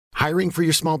Hiring for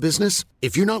your small business?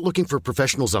 If you're not looking for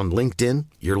professionals on LinkedIn,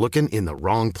 you're looking in the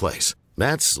wrong place.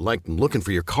 That's like looking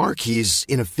for your car keys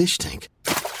in a fish tank.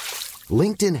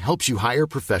 LinkedIn helps you hire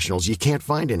professionals you can't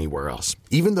find anywhere else,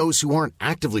 even those who aren't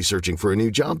actively searching for a new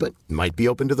job but might be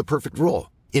open to the perfect role.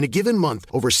 In a given month,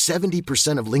 over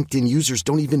 70% of LinkedIn users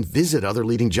don't even visit other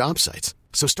leading job sites.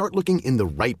 So start looking in the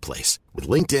right place. With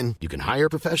LinkedIn, you can hire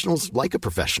professionals like a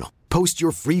professional. Post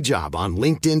your free job on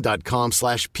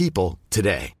linkedin.com/people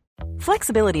today.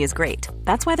 Flexibility is great.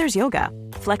 That's why there's yoga.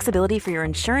 Flexibility for your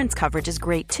insurance coverage is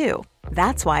great too.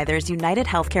 That's why there's United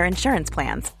Healthcare Insurance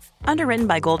Plans. Underwritten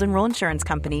by Golden Rule Insurance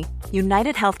Company,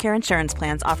 United Healthcare Insurance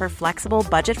Plans offer flexible,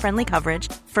 budget-friendly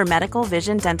coverage for medical,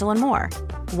 vision, dental, and more.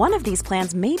 One of these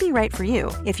plans may be right for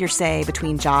you if you're, say,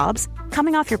 between jobs,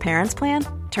 coming off your parents' plan,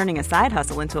 turning a side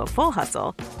hustle into a full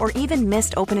hustle, or even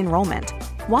missed open enrollment.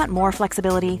 Want more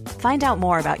flexibility? Find out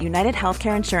more about United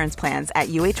Healthcare Insurance Plans at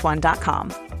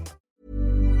uh1.com.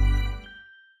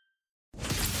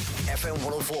 FM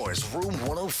 104's Room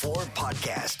 104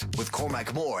 podcast with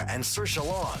Cormac Moore and Saoirse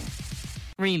Long.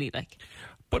 Really, like.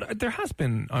 But there has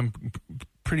been, I'm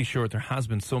pretty sure there has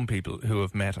been some people who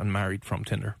have met and married from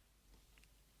Tinder.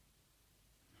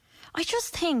 I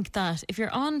just think that if you're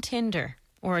on Tinder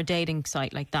or a dating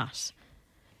site like that,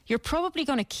 you're probably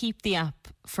going to keep the app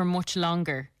for much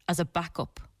longer as a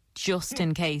backup, just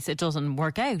in case it doesn't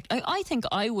work out. I think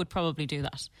I would probably do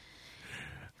that.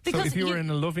 Because so if you were in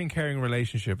a loving, caring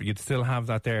relationship, you'd still have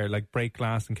that there, like break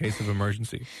glass in case of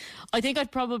emergency. I think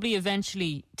I'd probably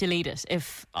eventually delete it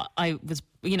if I was,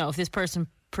 if this person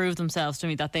proved themselves to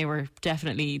me that they were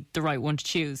definitely the right one to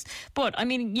choose. But, I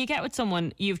mean, you get with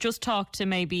someone, you've just talked to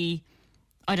maybe,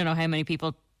 I don't know how many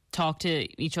people talk to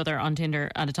each other on Tinder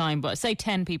at a time, but say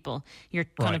 10 people, you're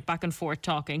kind of back and forth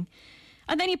talking.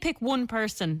 And then you pick one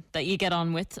person that you get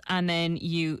on with and then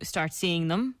you start seeing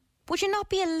them. Would you not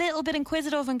be a little bit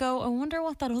inquisitive and go, I wonder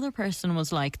what that other person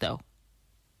was like, though?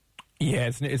 Yeah,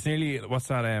 it's nearly, what's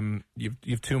that,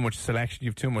 you've too much selection,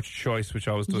 you've too much choice, which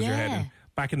always does your head in.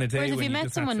 Back in the day, whereas when if you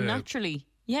met someone naturally,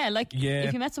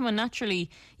 if you met someone naturally,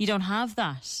 you don't have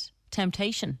that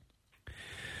temptation.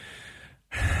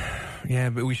 Yeah,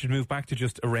 but we should move back to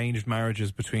just arranged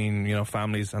marriages between,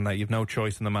 families, and that you've no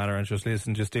choice in the matter, and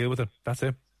just deal with it. That's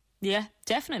it. Yeah,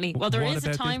 definitely. Well, there is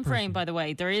a time frame, by the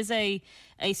way. There is a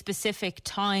specific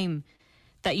time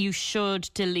that you should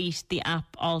delete the app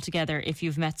altogether if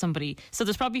you've met somebody. So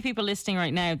there's probably people listening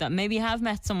right now that maybe have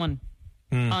met someone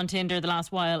on Tinder the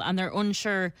last while and they're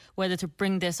unsure whether to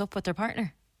bring this up with their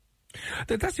partner.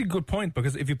 That's a good point,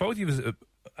 because if you've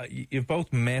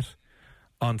both met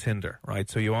on Tinder, right?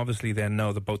 So you obviously then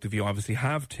know that both of you obviously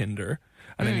have Tinder,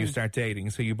 and then you start dating.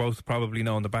 So you both probably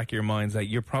know in the back of your minds that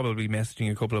you're probably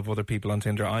messaging a couple of other people on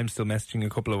Tinder. I'm still messaging a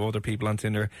couple of other people on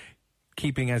Tinder,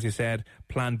 keeping, as you said,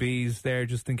 plan Bs there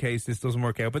just in case this doesn't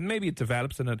work out. But maybe it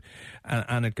develops and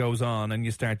it goes on, and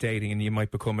you start dating and you might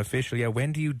become official. Yeah,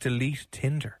 when do you delete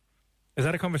Tinder? Is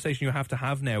that a conversation you have to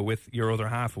have now with your other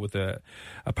half, with a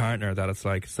partner, that it's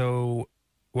like, so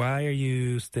why are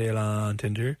you still on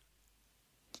Tinder?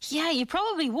 Yeah, you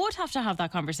probably would have to have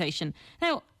that conversation.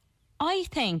 Now, I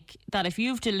think that if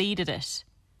you've deleted it,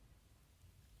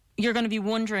 you're going to be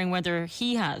wondering whether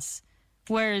he has.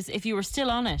 Whereas if you were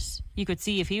still on it, you could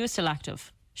see if he was still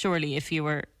active. Surely, if you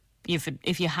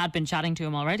had been chatting to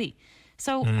him already.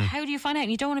 So how do you find out?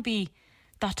 And you don't want to be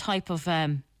that type of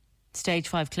stage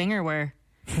 5 clinger where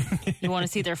you want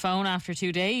to see their phone after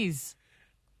 2 days.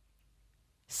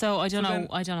 So I don't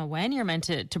know when you're meant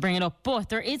to bring it up, but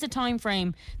there is a time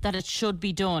frame that it should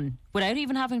be done without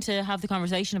even having to have the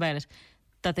conversation about it,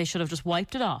 that they should have just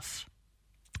wiped it off.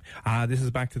 This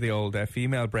is back to the old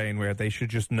female brain where they should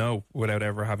just know without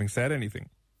ever having said anything.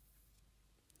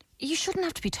 You shouldn't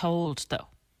have to be told, though.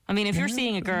 I mean, if you're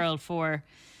seeing a girl for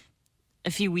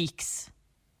a few weeks,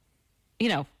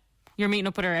 you're meeting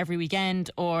up with her every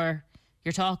weekend or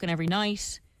you're talking every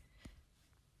night,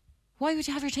 why would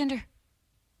you have your Tinder?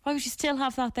 Why would you still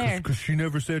have that there? Because she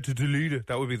never said to delete it.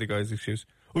 That would be the guy's excuse.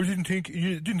 Or you didn't think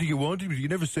you wanted me. You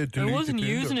never said delete it. I wasn't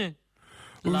using it.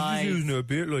 I was just using it a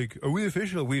bit. Like, are we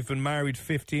official? We've been married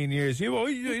 15 years.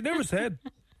 You never said.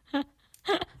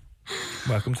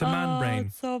 Welcome to man brain.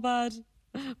 It's so bad.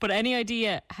 But any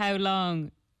idea how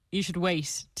long you should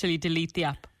wait till you delete the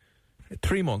app?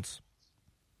 3 months.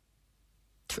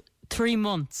 3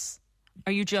 months?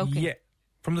 Are you joking? Yeah.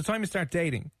 From the time you start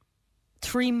dating.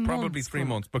 3 months. Probably 3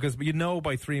 months, because you know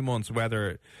by 3 months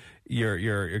whether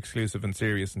you're exclusive and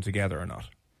serious and together or not.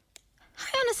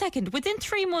 Hang on a second. Within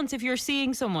 3 months, if you're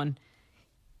seeing someone,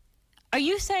 are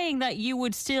you saying that you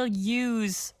would still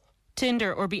use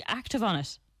Tinder or be active on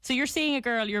it So you're seeing a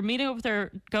girl, you're meeting up with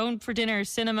her, going for dinner,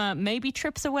 cinema, maybe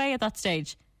trips away at that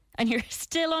stage, and you're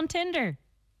still on Tinder.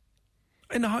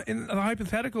 In the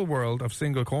hypothetical world of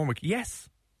single Cormac, yes.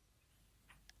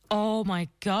 Oh my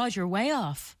God, you're way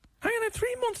off. Hang on,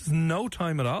 3 months is no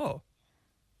time at all.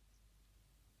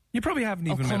 You probably haven't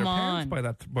even met her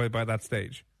parents by that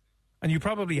stage. And you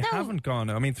probably haven't gone.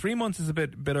 I mean, 3 months is a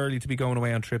bit early to be going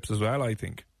away on trips as well, I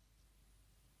think.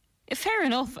 Fair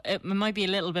enough. It might be a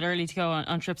little bit early to go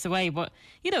on trips away, but,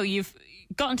 you know, you've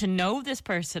gotten to know this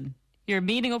person. You're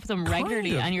meeting up with them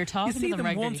regularly and you're talking to them regularly.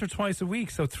 You see them once or twice a week,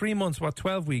 so 3 months,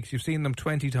 12 weeks, you've seen them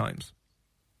 20 times.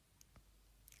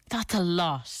 That's a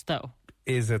lot, though.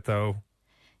 Is it, though?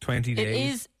 20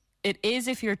 days? It is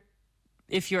if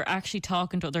you're actually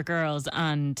talking to other girls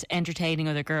and entertaining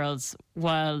other girls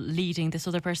while leading this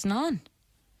other person on.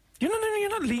 You're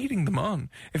not leading them on.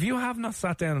 If you have not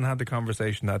sat down and had the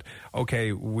conversation that,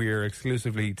 okay, we're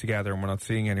exclusively together and we're not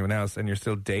seeing anyone else, and you're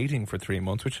still dating for 3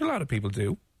 months, which a lot of people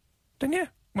do, then yeah,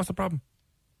 what's the problem?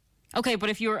 Okay, but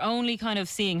if you were only kind of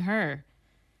seeing her,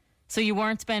 so you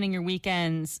weren't spending your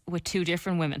weekends with two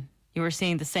different women, you were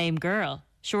seeing the same girl,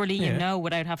 surely you know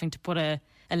without having to put a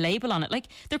label on it. Like,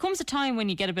 there comes a time when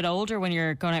you get a bit older, when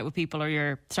you're going out with people or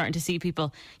you're starting to see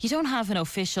people, you don't have an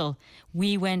official,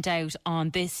 we went out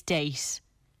on this date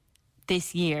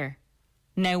this year,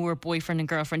 now we're boyfriend and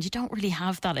girlfriend. You don't really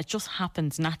have that. It just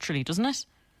happens naturally, doesn't it?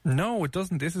 No, it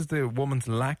doesn't. This is the woman's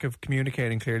lack of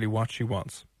communicating clearly what she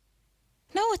wants.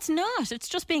 No, it's not. It's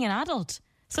just being an adult.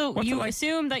 So you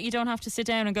assume that you don't have to sit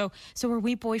down and go, so are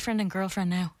we boyfriend and girlfriend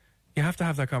now? You have to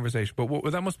have that conversation.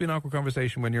 But that must be an awkward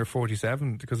conversation when you're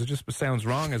 47, because it just sounds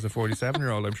wrong as a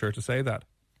 47-year-old, I'm sure, to say that.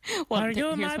 Well, are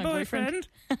you my boyfriend?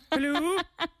 Hello?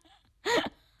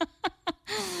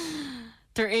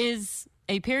 There is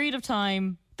a period of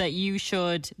time that you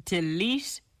should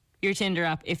delete your Tinder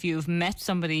app if you've met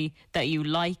somebody that you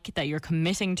like, that you're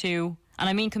committing to. And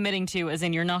I mean committing to as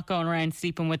in you're not going around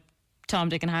sleeping with Tom,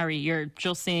 Dick and Harry. You're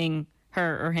just seeing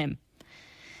her or him.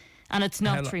 And it's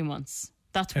not 3 months.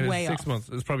 That's way off. 6 months.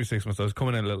 It's probably 6 months. I was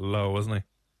coming in a little low, wasn't I?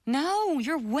 No,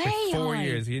 you're way like 4 high.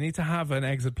 years. You need to have an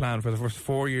exit plan for the first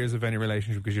 4 years of any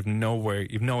relationship, because you've no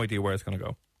idea where it's going to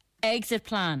go. Exit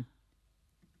plan.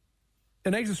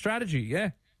 An exit strategy, yeah.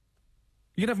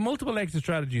 You can have multiple exit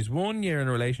strategies. One, you're in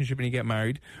a relationship and you get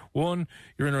married. One,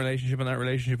 you're in a relationship and that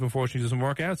relationship unfortunately doesn't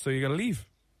work out, so you got to leave.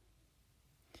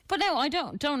 But now I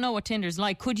don't know what Tinder's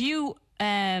like. Could you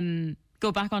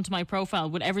go back onto my profile?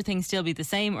 Would everything still be the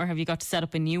same, or have you got to set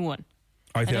up a new one?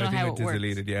 I think I did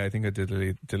delete it. Yeah, I think I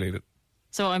did delete it.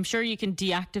 So I'm sure you can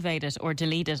deactivate it or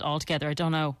delete it altogether. I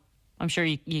don't know. I'm sure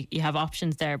you have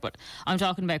options there, but I'm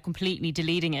talking about completely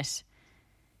deleting it.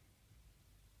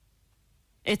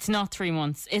 It's not 3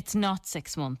 months. It's not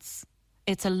 6 months.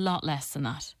 It's a lot less than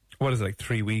that. What is it, like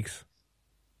 3 weeks?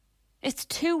 It's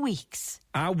 2 weeks.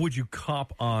 Would you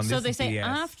cop on? So they say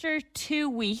after 2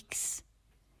 weeks,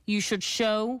 you should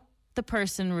show the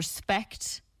person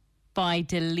respect by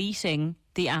deleting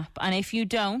the app. And if you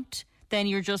don't, then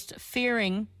you're just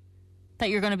fearing that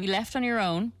you're going to be left on your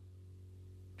own.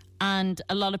 And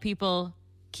a lot of people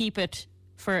keep it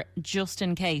for just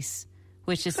in case,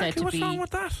 which is said to be... What's wrong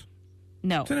with that?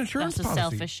 No, it's an insurance that's policy.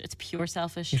 Selfish. It's pure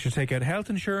selfish. You should take out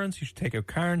health insurance, you should take out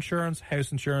car insurance,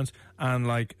 house insurance, and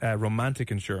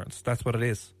romantic insurance. That's what it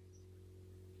is.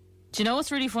 Do you know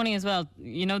what's really funny as well?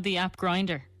 You know the app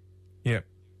Grindr? Yeah.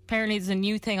 Apparently there's a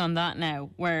new thing on that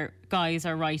now where guys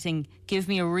are writing, give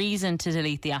me a reason to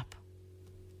delete the app.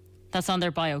 That's on their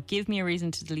bio. Give me a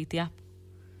reason to delete the app.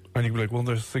 And you'd be like, well,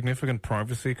 there's significant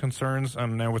privacy concerns,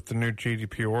 and now with the new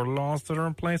GDPR laws that are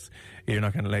in place, you're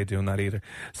not going to lay doing that either.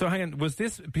 So hang on, was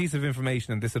this piece of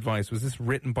information and this advice, was this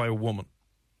written by a woman?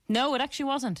 No, it actually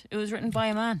wasn't. It was written by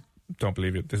a man. Don't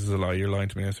believe it. This is a lie. You're lying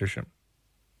to me, Saoirse.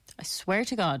 I swear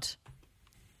to God.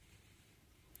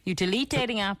 You delete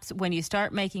dating apps when you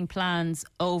start making plans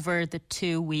over the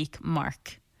 2 week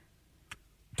mark.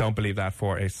 Don't believe that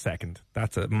for a second.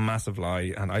 That's a massive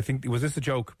lie. And I think, was this a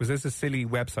joke? Was this a silly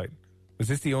website? Was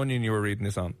this the Onion you were reading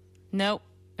this on? No,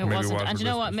 it wasn't. And you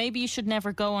know what? Maybe you should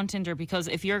never go on Tinder, because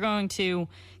if you're going to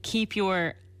keep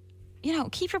your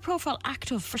profile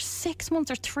active for 6 months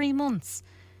or 3 months,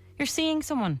 you're seeing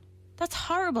someone. That's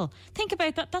horrible. Think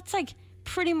about that. That's like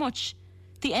pretty much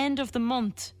the end of the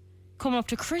month coming up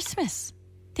to Christmas.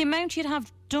 The amount you'd have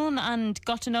done and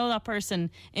got to know that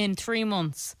person in 3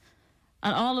 months.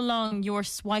 And all along, you're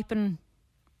swiping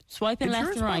left and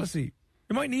right. Policy.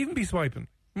 You mightn't even be swiping.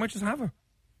 You might just have her.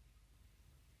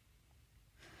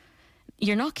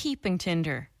 You're not keeping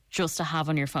Tinder just to have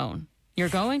on your phone. You're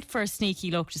going for a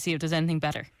sneaky look to see if there's anything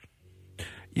better.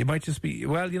 You might just be,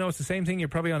 well, it's the same thing. You're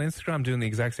probably on Instagram doing the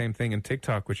exact same thing in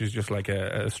TikTok, which is just like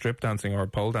a strip dancing or a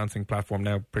pole dancing platform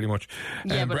now, pretty much.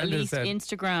 Yeah, but Brenda at least said,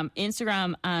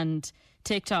 Instagram and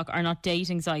TikTok are not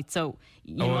dating sites, so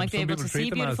you might be able to see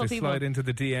beautiful people. They slide into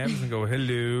the DMs and go,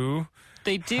 hello.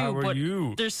 They do, How are but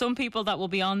you? There's some people that will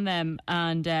be on them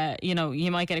and,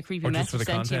 you might get a creepy or message just for the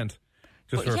sent content.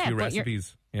 to you. Just for a few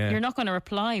recipes. You're not going to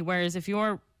reply, whereas if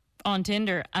you're on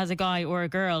Tinder as a guy or a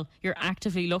girl, you're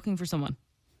actively looking for someone.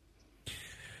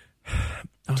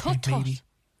 Tut tut.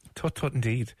 Tut tut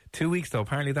indeed. 2 weeks though.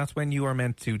 Apparently that's when you are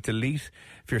meant to delete.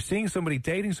 If you're seeing somebody,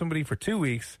 dating somebody for 2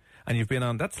 weeks and you've been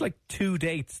on, that's like 2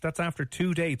 dates. That's after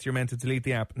 2 dates you're meant to delete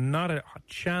the app. Not a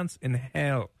chance in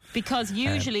hell. Because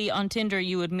usually on Tinder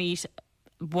you would meet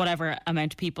whatever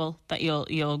amount of people that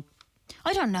you'll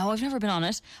I don't know, I've never been on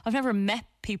it. I've never met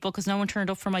people because no one turned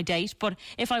up for my date. But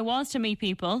if I was to meet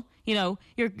people,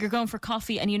 you're going for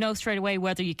coffee and you know straight away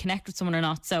whether you connect with someone or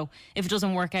not. So if it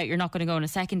doesn't work out, you're not going to go on a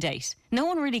second date. No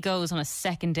one really goes on a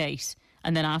second date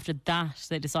and then after that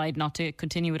they decide not to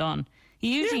continue it on.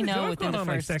 You usually know within the first.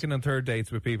 Like second and third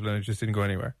dates with people and it just didn't go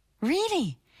anywhere.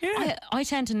 Really? Yeah. I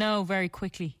tend to know very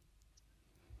quickly.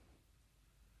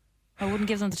 I wouldn't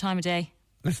give them the time of day.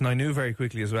 Listen, I knew very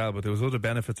quickly as well, but there was other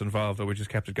benefits involved that we just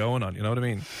kept it going on, you know what I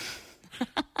mean?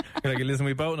 You're like, listen,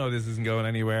 we both know this isn't going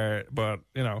anywhere, but,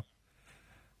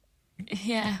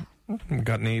 Yeah.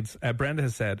 Got needs. Brenda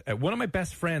has said, one of my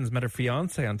best friends met her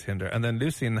fiancé on Tinder, and then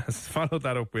Lucian has followed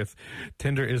that up with,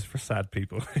 Tinder is for sad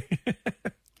people.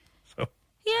 So,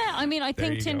 yeah, I mean, I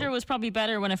think Tinder go. was probably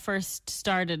better when it first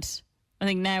started. I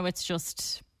think now it's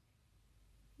just,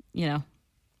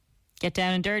 get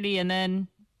down and dirty and then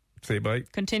say bye.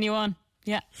 Continue on.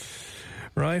 Yeah.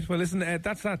 Right. Well, listen,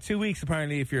 that's that. 2 weeks,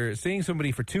 apparently. If you're seeing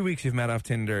somebody for 2 weeks you've met off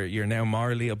Tinder, you're now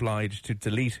morally obliged to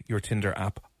delete your Tinder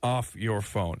app off your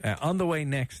phone. On the way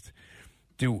next,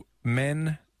 do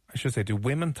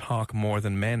women talk more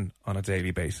than men on a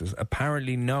daily basis?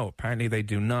 Apparently no. Apparently they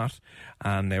do not.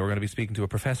 And we're going to be speaking to a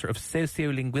professor of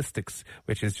sociolinguistics,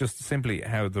 which is just simply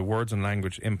how the words and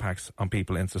language impacts on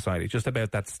people in society. Just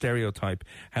about that stereotype,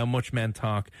 how much men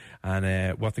talk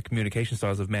and what the communication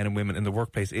styles of men and women in the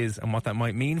workplace is and what that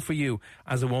might mean for you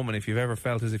as a woman if you've ever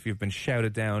felt as if you've been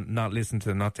shouted down, not listened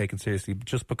to, not taken seriously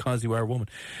just because you are a woman.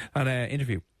 And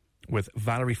interview with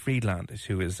Valerie Friedland,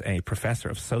 who is a professor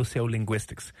of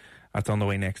sociolinguistics. That's on the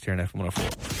way next here on FM 104.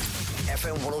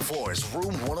 FM 104's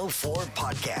Room 104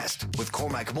 podcast with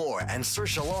Cormac Moore and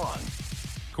Saoirse Long.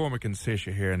 Cormac and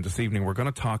Saoirse here, and this evening we're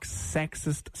going to talk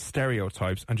sexist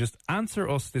stereotypes and just answer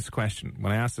us this question.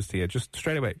 When I ask this to you, just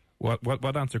straight away,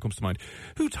 what answer comes to mind?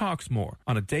 Who talks more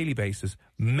on a daily basis,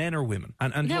 men or women?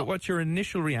 And what's your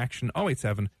initial reaction?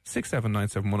 087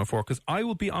 6797 104, because I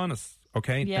will be honest.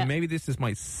 Okay, yeah. And maybe this is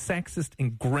my sexist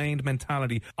ingrained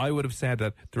mentality. I would have said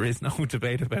that there is no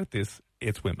debate about this.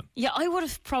 It's women. Yeah, I would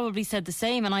have probably said the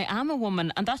same, and I am a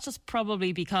woman, and that's just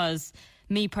probably because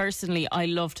me personally, I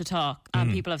love to talk,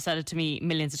 and people have said it to me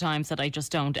millions of times that I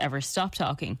just don't ever stop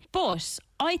talking. But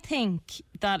I think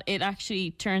that it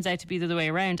actually turns out to be the other way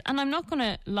around, and I'm not going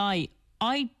to lie.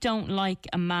 I don't like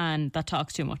a man that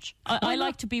talks too much. I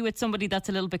like to be with somebody that's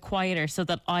a little bit quieter so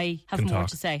that I have more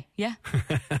to say. Yeah.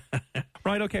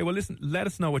 Right, okay. Well, listen, let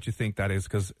us know what you think that is,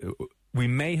 because we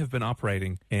may have been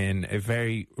operating in a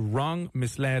very wrong,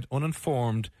 misled,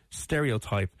 uninformed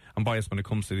stereotype and bias when it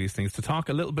comes to these things. To talk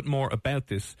a little bit more about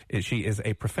this, she is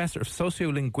a professor of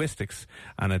sociolinguistics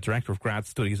and a director of grad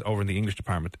studies over in the English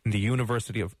department in the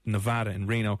University of Nevada in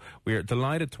Reno. We're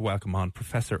delighted to welcome on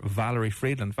Professor Valerie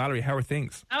Friedland. Valerie, how are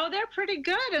things? Oh, they're pretty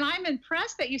good, and I'm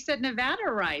impressed that you said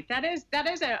Nevada right. That is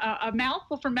a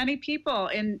mouthful for many people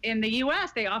in the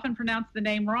U.S. They often pronounce the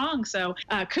name wrong, so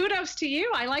kudos to you.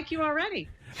 I like you already.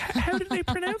 How did they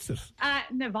pronounce it?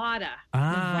 Nevada.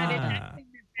 Ah. But it's actually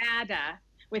Nevada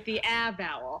with the A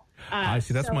vowel. I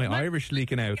see, that's my Irish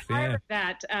leaking out. Yeah.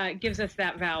 That gives us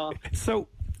that vowel. So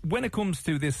when it comes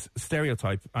to this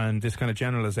stereotype and this kind of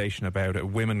generalization about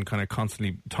women kind of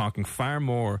constantly talking far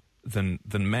more than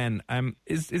men,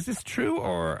 is this true,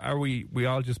 or are we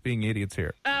all just being idiots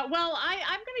here? Well,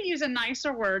 I'm going to use a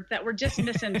nicer word that we're just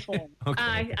misinformed. Okay.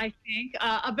 I think.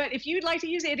 But if you'd like to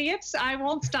use idiots, I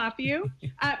won't stop you.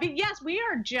 But yes, we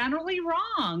are generally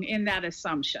wrong in that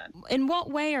assumption. In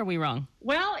what way are we wrong?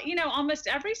 Well, almost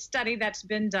every study that's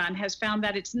been done has found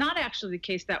that it's not actually the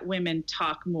case that women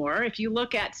talk more. If you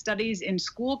look at studies in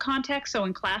school context, so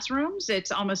in classrooms,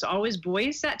 it's almost always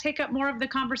boys that take up more of the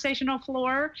conversational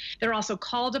floor. They're also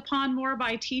called upon more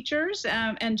by teachers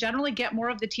and generally get more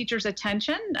of the teacher's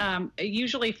attention,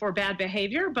 usually for bad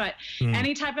behavior, but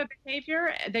any type of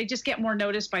behavior, they just get more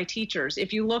noticed by teachers.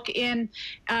 If you look in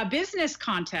business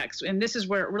context, and this is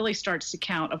where it really starts to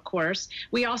count, of course,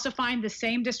 we also find the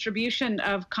same distribution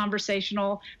of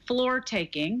conversational floor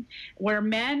taking, where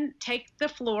men take the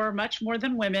floor much more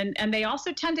than women, and they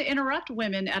also tend to interrupt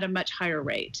women at a much higher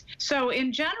rate. So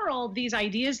in general, these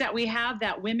ideas that we have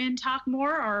that women talk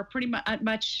more are pretty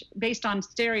much based on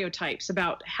stereotypes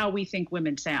about how we think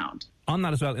women sound. On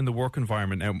that as well, in the work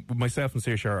environment, now myself and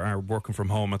Saoirse are working from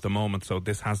home at the moment, so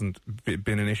this hasn't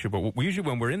been an issue. But we usually,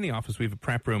 when we're in the office, we have a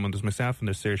prep room, and there's myself and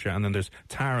there's Saoirse, and then there's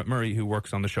Tara Murray, who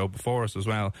works on the show before us as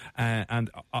well.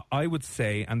 And I would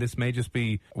say, and this may just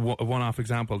be a one-off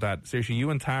example, that Saoirse,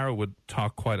 you and Tara would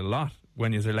talk quite a lot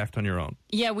when you're left on your own.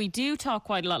 Yeah, we do talk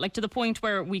quite a lot, like to the point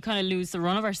where we kind of lose the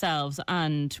run of ourselves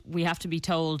and we have to be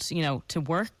told, to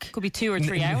work. Could be 2 or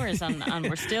 3 hours and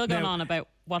we're still going on about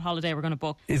what holiday we're going to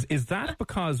book. Is that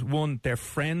because, one, they're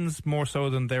friends more so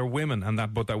than they're women, and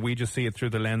that we just see it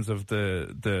through the lens of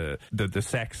the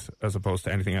sex as opposed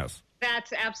to anything else?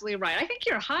 That's absolutely right. I think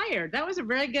you're hired. That was a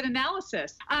very good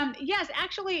analysis. Yes,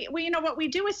 actually, what we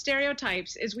do with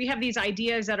stereotypes is we have these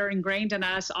ideas that are ingrained in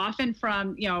us, often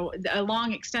from, a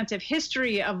long, extensive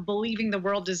history of believing the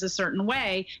world is a certain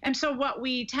way. And so what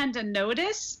we tend to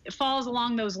notice falls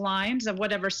along those lines of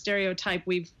whatever stereotype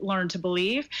we've learned to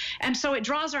believe. And so it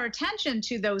draws our attention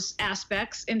to those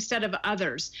aspects instead of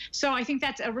others. So I think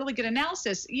that's a really good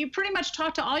analysis. You pretty much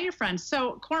talk to all your friends.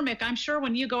 So, Cormac, I'm sure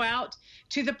when you go out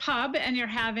to the pub and you're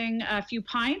having a few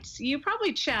pints, you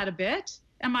probably chat a bit.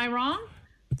 Am I wrong?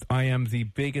 I am the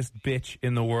biggest bitch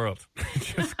in the world.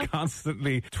 Just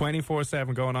constantly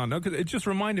 24/7 going on. No, because it just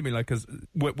reminded me, because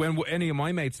when any of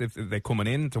my mates, if they're coming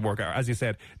in to work out, as you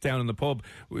said, down in the pub,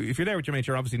 if you're there with your mates,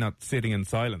 you're obviously not sitting in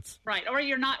silence. Right, or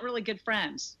you're not really good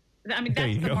friends. I mean,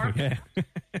 that's the market. Yeah.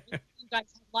 You guys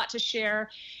have a lot to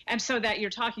share, and so that you're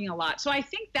talking a lot. So I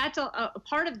think that's a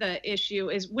part of the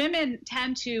issue is women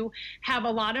tend to have a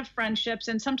lot of friendships,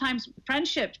 and sometimes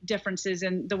friendship differences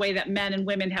in the way that men and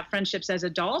women have friendships as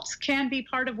adults can be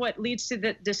part of what leads to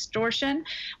the distortion.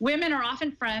 Women are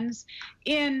often friends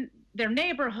in their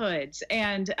neighborhoods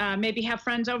and maybe have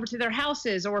friends over to their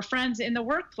houses or friends in the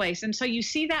workplace. And so you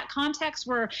see that context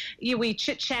where we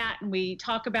chit chat and we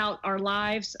talk about our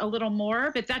lives a little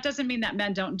more, but that doesn't mean that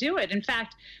men don't do it. In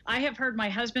fact, I have heard my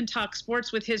husband talk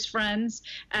sports with his friends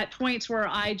at points where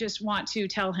I just want to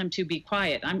tell him to be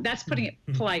quiet. That's putting it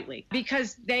politely,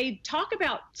 because they talk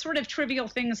about sort of trivial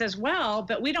things as well,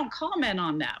 but we don't call men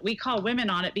on that. We call women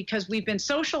on it because we've been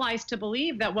socialized to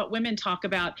believe that what women talk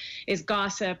about is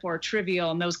gossip or trivial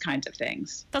and those kinds of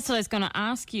things. That's what I was going to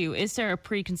ask you. Is there a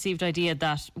preconceived idea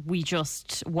that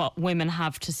what women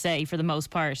have to say for the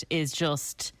most part is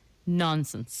just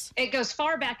nonsense? It goes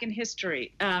far back in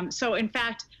history. So in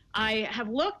fact, I have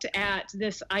looked at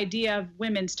this idea of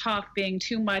women's talk being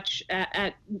too much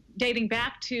at dating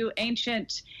back to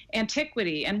ancient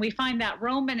antiquity. And we find that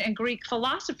Roman and Greek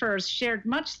philosophers shared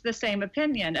much the same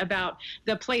opinion about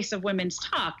the place of women's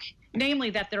talk. Namely,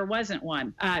 that there wasn't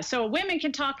one. So women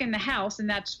can talk in the house, and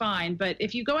that's fine. But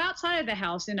if you go outside of the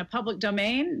house in a public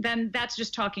domain, then that's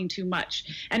just talking too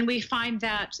much. And we find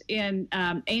that in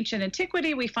ancient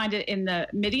antiquity. We find it in the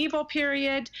medieval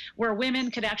period, where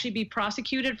women could actually be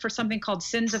prosecuted for something called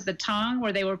sins of the tongue,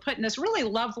 where they were put in this really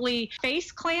lovely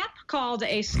face clamp called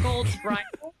a scold's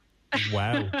bridle.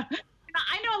 Wow.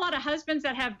 I know a lot of husbands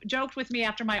that have joked with me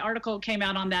after my article came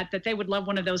out on that they would love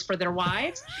one of those for their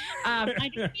wives. I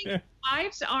don't think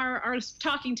wives are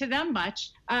talking to them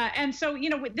much. And so,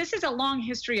 this is a long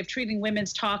history of treating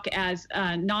women's talk as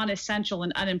non-essential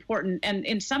and unimportant, and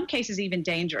in some cases even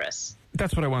dangerous.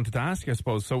 That's what I wanted to ask you, I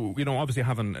suppose. So, obviously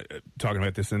talking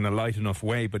about this in a light enough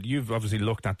way, but you've obviously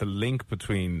looked at the link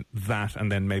between that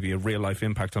and then maybe a real life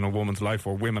impact on a woman's life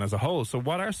or women as a whole. So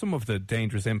what are some of the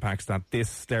dangerous impacts that this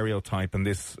stereotype and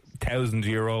this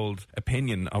 1,000-year-old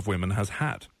opinion of women has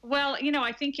had? Well,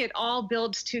 I think it all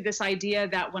builds to this idea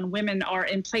that when women are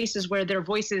in places where their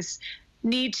voices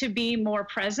need to be more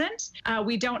present,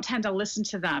 we don't tend to listen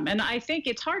to them. And I think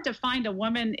it's hard to find a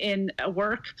woman in a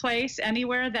workplace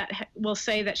anywhere that will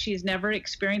say that she's never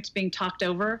experienced being talked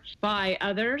over by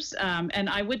others. And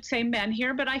I would say men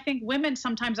here, but I think women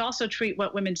sometimes also treat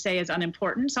what women say as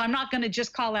unimportant. So I'm not going to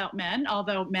just call out men,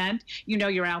 although men,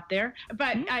 you're out there.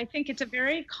 But I think it's a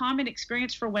very common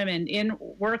experience for women in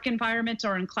work environments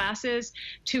or in classes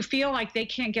to feel like they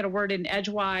can't get a word in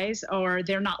edgewise, or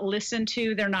they're not listened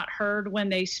to, they're not heard when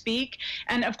they speak.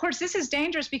 And of course, this is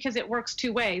dangerous because it works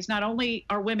two ways. Not only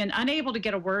are women unable to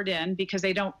get a word in because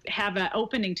they don't have an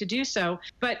opening to do so,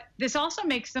 but this also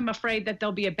makes them afraid that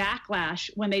there'll be a backlash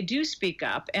when they do speak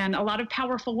up. And a lot of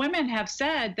powerful women have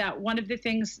said that one of the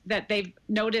things that they've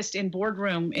noticed in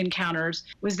boardroom encounters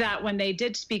was that when they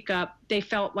did speak up, they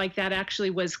felt like that actually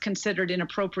was considered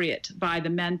inappropriate by the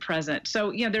men present.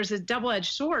 So, there's a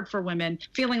double-edged sword for women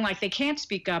feeling like they can't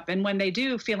speak up, and when they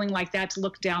do, feeling like that's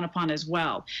looked down upon as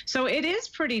well. So it is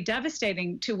pretty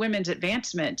devastating to women's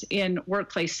advancement in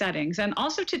workplace settings, and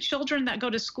also to children that go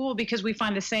to school, because we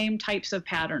find the same types of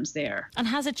patterns there. And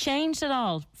has it changed at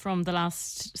all from the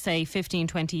last, say, 15,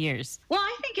 20 years? Well,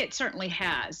 I think it certainly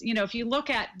has. If you look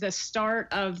at the start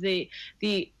of the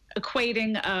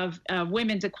equating of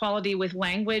women's equality with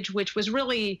language, which was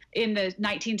really in the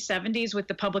 1970s with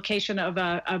the publication of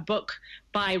a book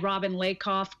by Robin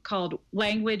Lakoff called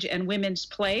Language and Women's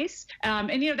Place. And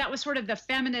that was sort of the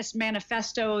feminist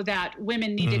manifesto that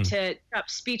women needed to up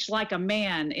speech like a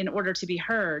man in order to be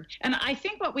heard. And I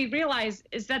think what we realize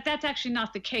is that that's actually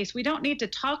not the case. We don't need to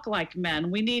talk like men.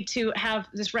 We need to have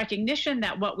this recognition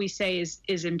that what we say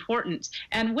is important.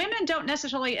 And women don't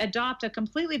necessarily adopt a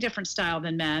completely different style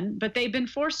than men, but they've been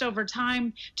forced over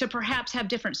time to perhaps have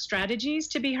different strategies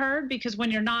to be heard, because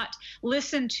when you're not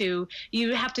listened to,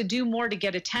 you have to do more to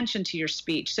get attention to your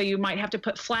speech. So you might have to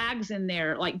put flags in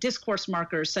there, like discourse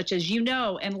markers such as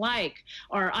and like,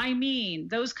 or I mean,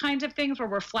 those kinds of things where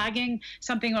we're flagging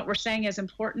something what we're saying is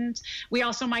important. We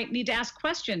also might need to ask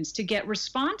questions to get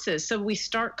responses, so we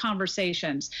start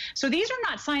conversations. So these are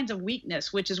not signs of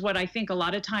weakness, which is what I think a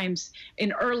lot of times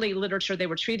in early literature they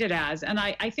were treated as. And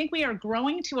I think we are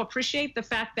growing to appreciate the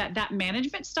fact that that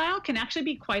management style can actually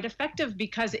be quite effective,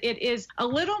 because it is a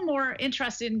little more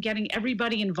interested in getting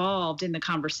everybody involved in the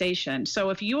conversation. So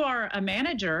if you are a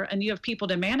manager and you have people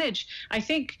to manage, I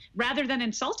think rather than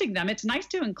insulting them, it's nice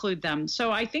to include them.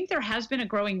 So I think there has been a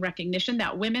growing recognition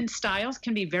that women's styles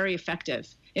can be very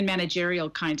effective in managerial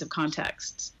kinds of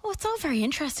contexts. Oh, it's all very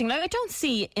interesting. Like, I don't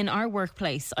see in our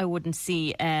workplace, I wouldn't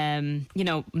see,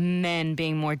 men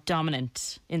being more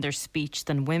dominant in their speech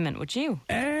than women. Would you?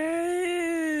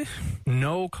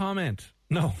 No comment.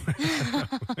 No.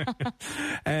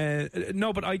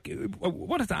 No, but I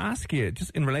wanted to ask you,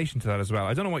 just in relation to that as well,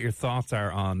 I don't know what your thoughts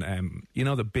are on,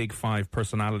 the big 5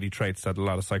 personality traits that a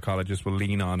lot of psychologists will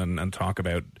lean on and talk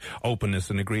about, openness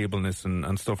and agreeableness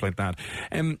and stuff like that.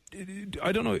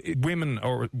 I don't know, women,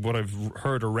 or what I've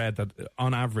heard or read, that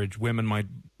on average women might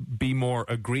be more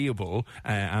agreeable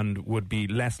and would be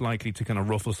less likely to kind of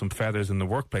ruffle some feathers in the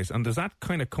workplace. And does that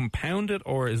kind of compound it,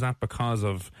 or is that because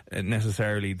of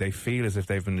necessarily they feel as if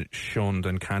they've been shunned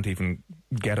and can't even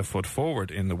get a foot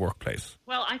forward in the workplace?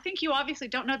 Well, I think you obviously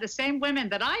don't know the same women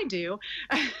that I do.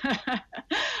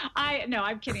 No,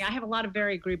 I'm kidding. I have a lot of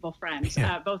very agreeable friends,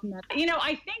 both men.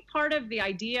 I think part of the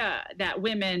idea that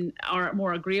women are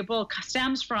more agreeable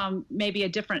stems from maybe a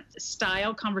different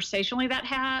style conversationally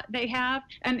that they have.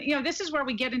 And, this is where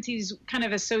we get into these kind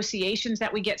of associations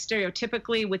that we get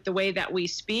stereotypically with the way that we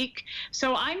speak.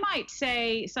 So I might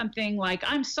say something like,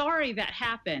 I'm sorry that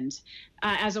happened.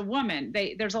 As a woman,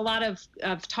 there's a lot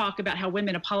of talk about how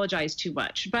women apologize too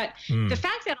much. But the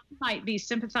fact that I might be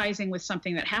sympathizing with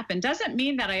something that happened doesn't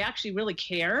mean that I actually really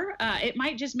care. It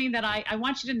might just mean that I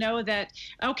want you to know that,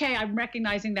 okay, I'm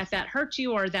recognizing that hurt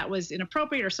you, or that was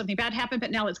inappropriate, or something bad happened, but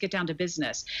now let's get down to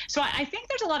business. So I think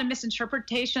there's a lot of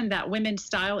misinterpretation that women's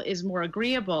style is more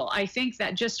agreeable. I think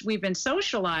that just we've been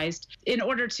socialized in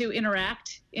order to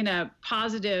interact in a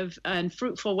positive and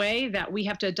fruitful way, that we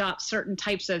have to adopt certain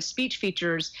types of speech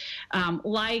features,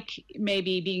 like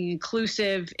maybe being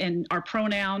inclusive in our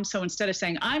pronouns. So instead of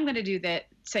saying, I'm going to do that,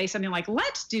 say something like,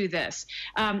 let's do this.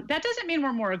 That doesn't mean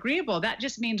we're more agreeable. That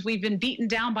just means we've been beaten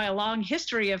down by a long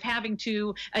history of having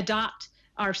to adopt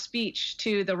our speech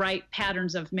to the right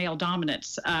patterns of male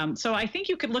dominance. So I think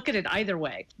you could look at it either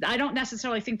way. I don't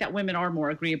necessarily think that women are more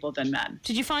agreeable than men.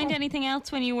 Did you find anything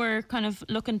else when you were kind of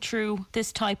looking through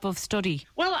this type of study?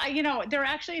 Well, there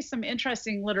actually is some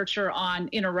interesting literature on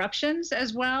interruptions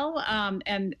as well,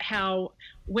 and how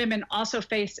women also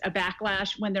face a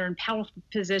backlash when they're in powerful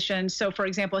positions. So, for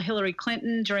example, Hillary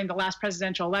Clinton during the last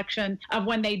presidential election,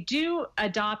 when they do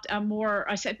adopt a more,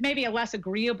 I said, maybe a less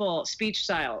agreeable speech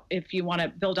style, if you want to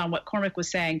build on what Cormac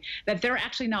was saying, that they're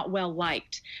actually not well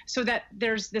liked. So that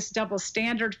there's this double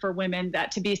standard for women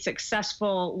that to be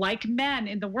successful like men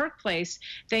in the workplace,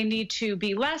 they need to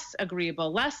be less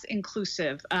agreeable, less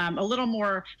inclusive, a little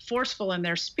more forceful in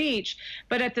their speech.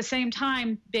 But at the same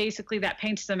time, basically that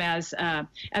paints them as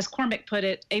Cormac put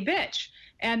it, a bitch.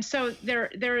 And so there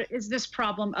is this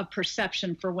problem of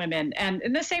perception for women. And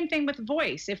the same thing with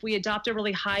voice. If we adopt a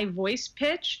really high voice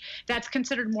pitch, that's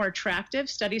considered more attractive.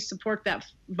 Studies support that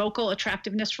vocal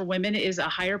attractiveness for women is a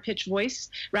higher pitch voice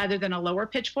rather than a lower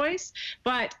pitch voice.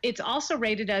 But it's also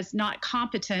rated as not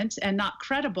competent and not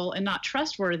credible and not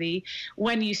trustworthy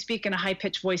when you speak in a high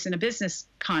pitch voice in a business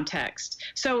context.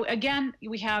 So again,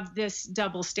 we have this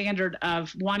double standard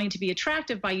of wanting to be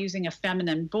attractive by using a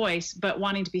feminine voice, but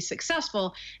wanting to be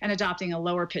successful and adopting a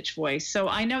lower pitch voice. So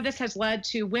I know this has led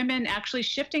to women actually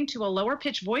shifting to a lower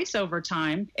pitch voice over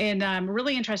time. In a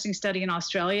really interesting study in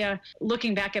Australia,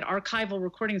 looking back at archival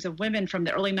recordings of women from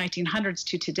the early 1900s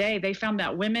to today, they found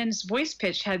that women's voice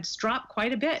pitch has dropped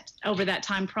quite a bit over that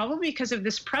time, probably because of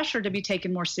this pressure to be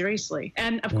taken more seriously.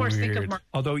 And of course, think of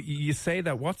although you say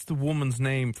that, what's the woman's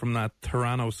name from that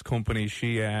Theranos company?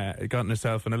 She got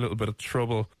herself in a little bit of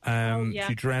trouble.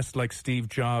 She dressed like Steve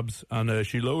Jobs and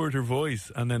she lowered her voice.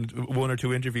 And then one or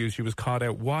two interviews, she was caught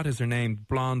out. What is her name?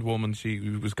 Blonde woman. She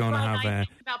was going to have. I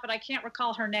think about, but I can't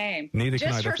recall her name. Neither can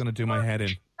I. That's going to do my head in.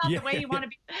 Not the way you want to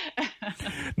be.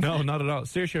 No, not at all.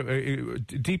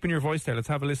 Saoirse, deepen your voice there. Let's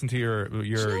have a listen to your. Do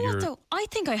you know what, though? I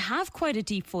think I have quite a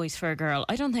deep voice for a girl.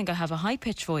 I don't think I have a high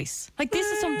pitched voice. Like, this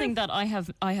is something that I have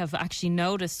actually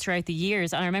noticed throughout the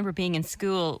years. And I remember being in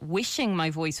school wishing my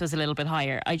voice was a little bit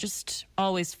higher. I just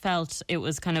always felt it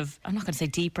was kind of, I'm not going to say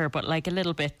deeper, but like a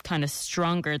little bit kind of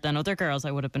stronger than other girls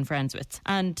I would have been friends with.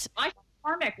 And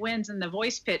Cormac wins in the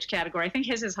voice pitch category. I think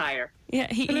his is higher. Yeah,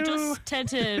 he does tend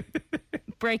to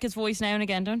break his voice now and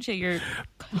again, don't you? You're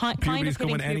puberty's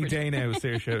coming any day now,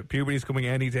 Saoirse. Puberty's coming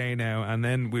any day now, and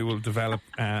then we will develop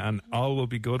and all will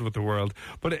be good with the world.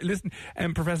 But listen,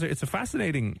 Professor, it's a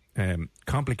fascinating,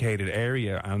 complicated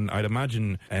area, and I'd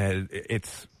imagine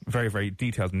it's very, very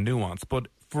detailed and nuanced. But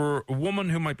for a woman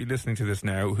who might be listening to this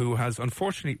now, who has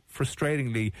unfortunately,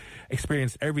 frustratingly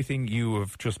experienced everything you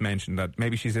have just mentioned, that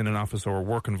maybe she's in an office or a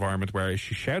work environment where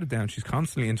she's shouted down, she's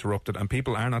constantly interrupted, and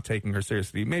people are not taking her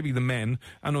seriously. Maybe the men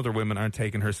and other women aren't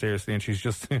taking her seriously, and she's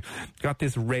just got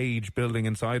this rage building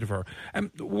inside of her.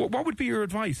 What would be your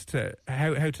advice to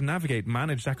how to navigate,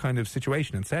 manage that kind of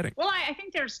situation and setting? Well, I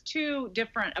think there's two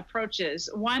different approaches.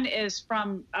 One is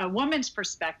from a woman's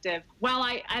perspective. Well,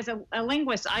 as a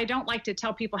linguist, I don't like to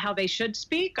tell people how they should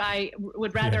speak. I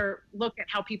would rather look at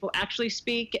how people actually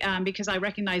speak because I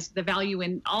recognize the value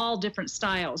in all different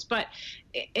styles. But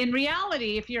in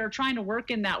reality, if you're trying to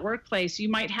work in that workplace, you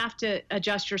might have to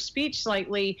adjust your speech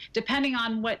slightly depending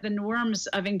on what the norms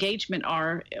of engagement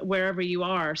are wherever you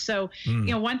are. So,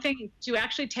 one thing is to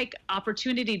actually take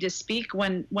opportunity to speak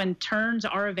when turns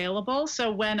are available.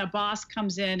 So when a boss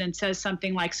comes in and says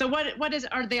something like, so what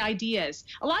are the ideas?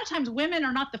 A lot of times women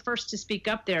are not the first to speak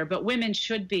up there, but women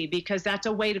should be, because that's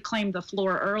a way to claim the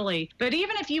floor early. But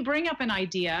even if you bring up an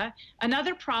idea,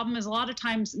 another problem is a lot of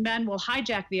times men will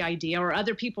hijack the idea, or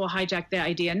other people hijack the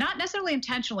idea, not necessarily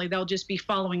intentionally, they'll just be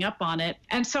following up on it.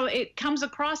 And so it comes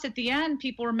across at the end,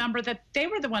 people remember that they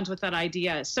were the ones with that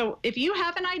idea. So if you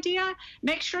have an idea,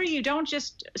 make sure you don't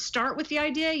just start with the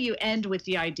idea, you end with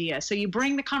the idea. So you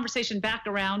bring the conversation back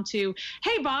around to,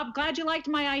 hey, Bob, glad you liked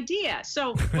my idea.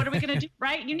 So what are we going to do,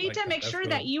 right? You need to make sure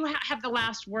that you have the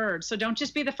last word. So don't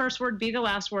just be the first word, be the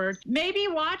last word. Maybe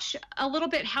watch a little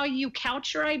bit how you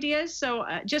couch your ideas. So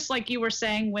just like you were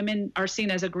saying, women are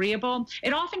seen as agreeable.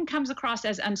 It often comes across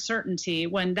as uncertainty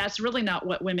when that's really not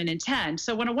what women intend.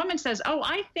 So when a woman says, oh,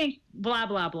 I think blah,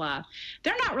 blah, blah,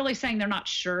 they're not really saying they're not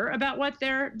sure about what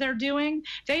they're doing.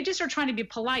 They just are trying to be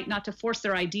polite, not to force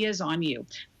their ideas on you.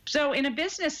 So in a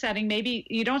business setting, maybe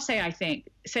you don't say, I think,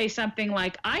 say something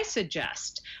like, I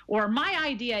suggest, or my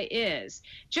idea is,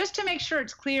 just to make sure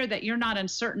it's clear that you're not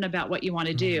uncertain about what you want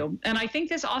to do. And I think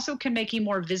this also can make you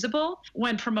more visible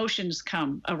when promotions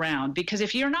come around, because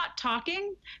if you're not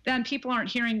talking, then people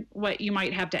aren't hearing what you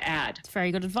might have to add. It's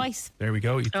very good advice. There we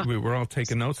go. We're all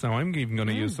taking notes now. I'm even going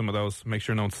to use some of those, make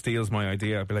sure no one steals my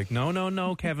idea. I'll be like,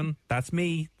 no, Kevin, that's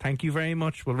me. Thank you very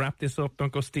much. We'll wrap this up.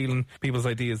 Don't go stealing people's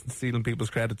ideas and stealing people's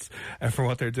credits for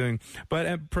what they're doing.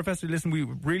 But Professor, listen, we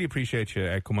really appreciate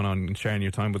you coming on and sharing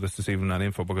your time with us this evening on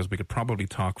Info, because we could probably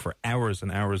talk for hours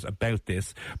and hours about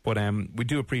this. But we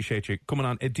do appreciate you coming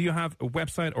on. Do you have a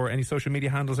website or any social media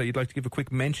handles that you'd like to give a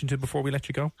quick mention to before we let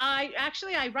you go?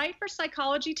 I write for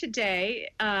Psychology Today.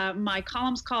 My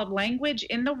column's called Language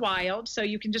in the Wild. So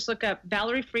you can just look up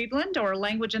Valerie Friedland or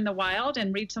Language in the Wild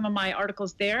and read some of my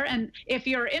articles there. And if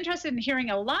you're interested in hearing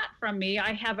a lot from me,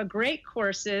 I have a great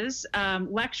courses,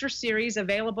 lecture series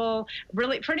available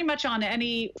really pretty much on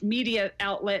any media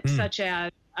outlet such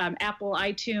as Apple,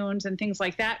 iTunes, and things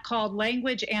like that, called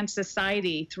Language and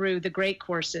Society through the Great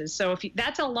Courses. So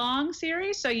that's a long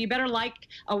series, so you better like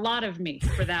a lot of me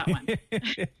for that one.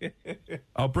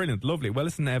 Oh, brilliant. Lovely. Well,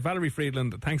 listen, Valerie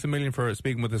Friedland, thanks a million for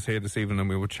speaking with us here this evening, and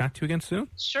we will chat to you again soon.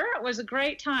 Sure. It was a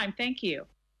great time. Thank you.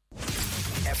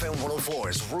 FM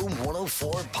 104's Room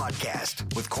 104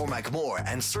 podcast with Cormac Moore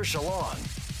and Saoirse Long.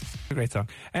 Great song.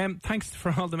 Thanks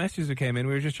for all the messages that came in.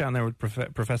 We were just chatting there with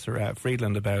Professor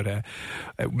Friedland about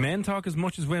men talk as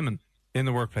much as women in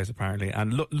the workplace, apparently.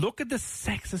 And look at the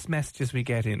sexist messages we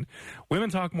get in. Women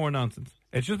talk more nonsense.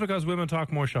 It's just because women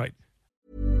talk more shite.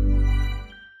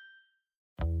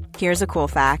 Here's a cool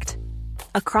fact.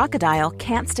 A crocodile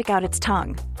can't stick out its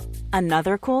tongue.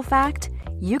 Another cool fact,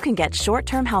 you can get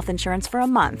short-term health insurance for a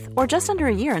month or just under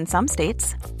a year in some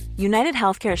states. United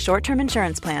Healthcare short-term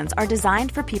insurance plans are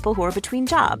designed for people who are between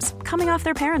jobs, coming off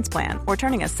their parents' plan, or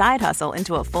turning a side hustle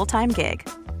into a full-time gig.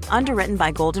 Underwritten by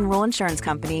Golden Rule Insurance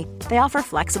Company, they offer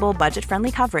flexible,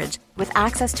 budget-friendly coverage with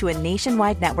access to a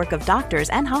nationwide network of doctors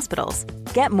and hospitals.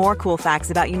 Get more cool facts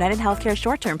about United Healthcare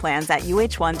short-term plans at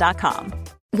uh1.com.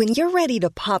 When you're ready to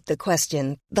pop the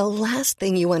question, the last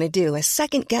thing you want to do is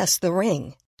second-guess the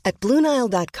ring. At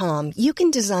BlueNile.com, you can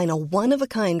design a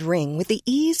one-of-a-kind ring with the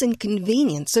ease and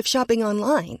convenience of shopping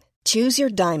online. Choose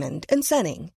your diamond and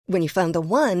setting. When you find the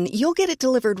one, you'll get it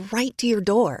delivered right to your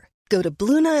door. Go to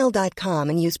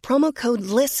BlueNile.com and use promo code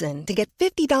LISTEN to get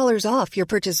 $50 off your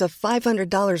purchase of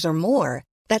 $500 or more.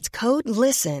 That's code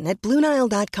LISTEN at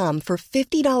BlueNile.com for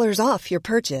 $50 off your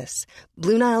purchase.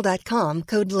 BlueNile.com,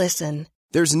 code LISTEN.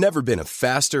 There's never been a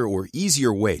faster or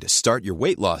easier way to start your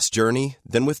weight loss journey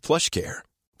than with PlushCare.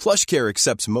 PlushCare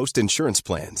accepts most insurance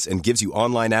plans and gives you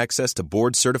online access to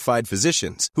board-certified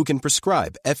physicians who can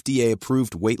prescribe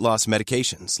FDA-approved weight loss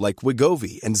medications like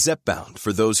Wegovy and Zepbound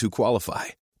for those who qualify.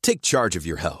 Take charge of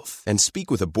your health and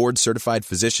speak with a board-certified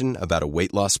physician about a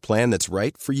weight loss plan that's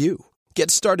right for you.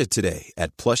 Get started today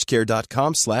at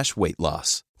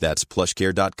plushcare.com/weightloss. That's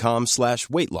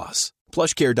plushcare.com/weightloss.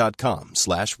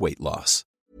 plushcare.com/weightloss.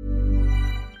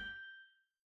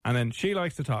 And then she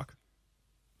likes to talk.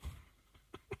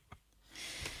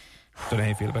 Don't know how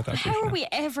you feel about that. How are we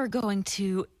ever going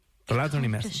to the lads only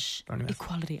messing.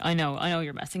 Equality? I know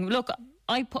you're messing. Look,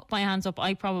 I put my hands up.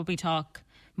 I probably talk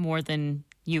more than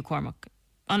you, Cormac,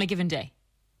 on a given day.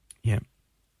 Yeah.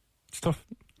 It's tough.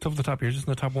 Tough at the top. You're just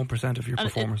in the top 1% of your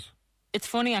performers. It's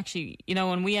funny, actually, you know,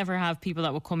 when we ever have people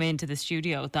that will come into the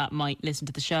studio that might listen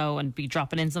to the show and be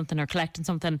dropping in something or collecting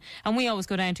something, and we always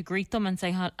go down to greet them and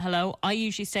say hello. I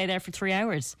usually stay there for 3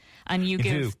 hours, and you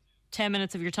give 10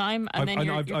 minutes of your time, and then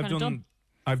you're kind of done.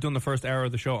 I've done the first hour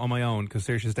of the show on my own because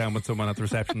Saoirse's down with someone at the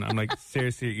reception. I'm like,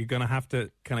 seriously, you're going to have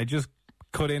to, can I just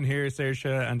cut in here,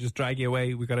 Saoirse, and just drag you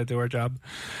away? We've got to do our job.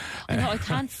 No, I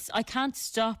can't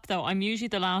stop, though. I'm usually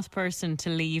the last person to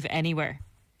leave anywhere.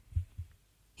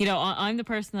 You know, I'm the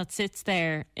person that sits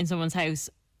there in someone's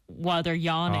house while they're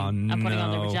yawning and putting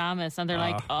on their pajamas, and they're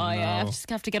like, yeah, I just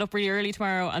have to get up really early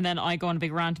tomorrow. And then I go on a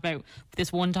big rant about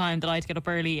this one time that I had to get up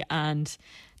early and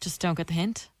just don't get the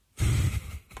hint.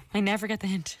 I never get the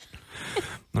hint.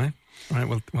 Right.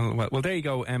 Well, there you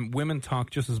go. Women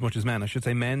talk just as much as men. I should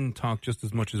say men talk just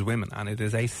as much as women. And it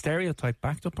is a stereotype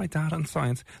backed up by data and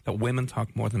science that women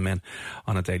talk more than men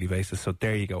on a daily basis. So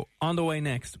there you go. On the way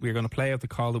next, we're going to play out the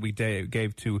call that we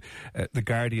gave to the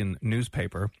Guardian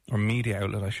newspaper, or media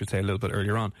outlet, I should say, a little bit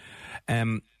earlier on.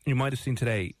 You might have seen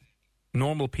today,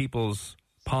 Normal People's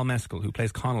Paul Mescal, who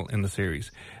plays Connell in the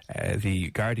series, the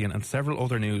Guardian and several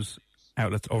other news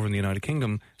outlets over in the United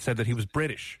Kingdom said that he was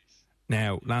British.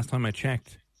 Now, last time I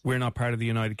checked, we're not part of the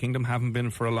United Kingdom, haven't been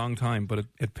for a long time, but it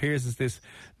appears as this,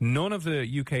 none of the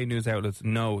UK news outlets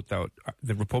know that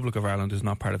the Republic of Ireland is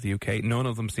not part of the UK. None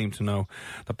of them seem to know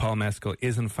that Paul Mescal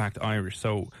is in fact Irish.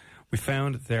 So we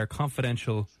found their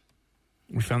confidential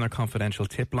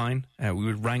tip line.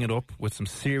 We rang it up with some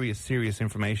serious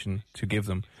information to give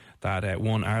them that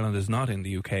one, Ireland is not in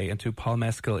the UK, and two, Paul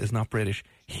Mescal is not British.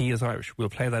 He is Irish. We'll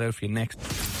play that out for you next.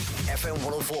 FM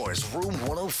 104's Room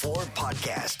 104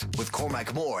 podcast with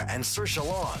Cormac Moore and Saoirse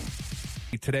Long.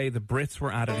 Today, the Brits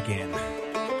were at it again.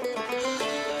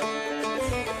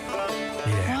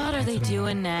 What are they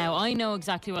doing now? I know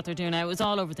exactly what they're doing now. It was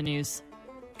all over the news.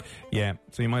 Yeah,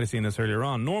 so you might have seen this earlier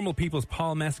on. Normal People's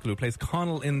Paul Mescal, who plays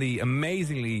Connell in the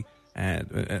amazingly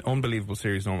unbelievable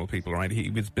series Normal People, right?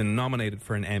 He's been nominated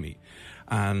for an Emmy.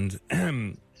 And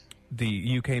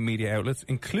the UK media outlets,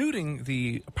 including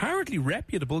the apparently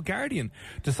reputable Guardian,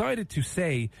 decided to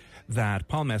say that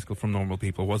Paul Mescal from Normal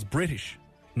People was British.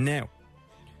 Now,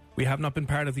 we have not been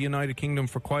part of the United Kingdom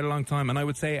for quite a long time, and I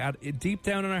would say deep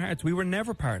down in our hearts, we were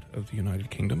never part of the United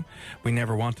Kingdom. We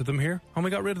never wanted them here, and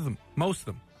we got rid of them, most of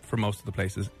them, for most of the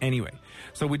places anyway.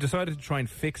 So we decided to try and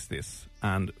fix this,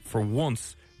 and for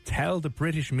once, tell the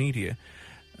British media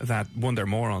that, one, they're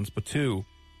morons, but two,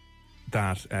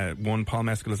 that one, Paul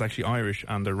Mescal is actually Irish,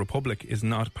 and the Republic is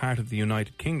not part of the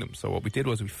United Kingdom. So what we did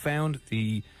was we found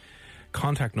the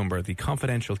contact number, the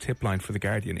confidential tip line for The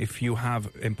Guardian. If you have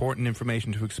important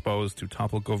information to expose, to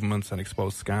topple governments and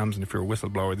expose scams, and if you're a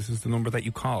whistleblower, this is the number that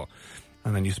you call.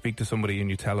 And then you speak to somebody and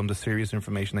you tell them the serious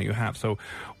information that you have. So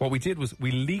what we did was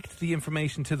we leaked the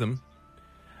information to them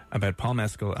about Paul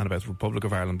Mescal and about the Republic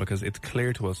of Ireland, because it's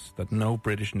clear to us that no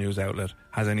British news outlet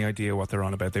has any idea what they're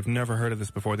on about. They've never heard of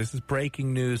this before. This is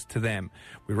breaking news to them.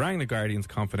 We rang The Guardian's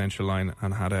confidential line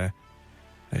and had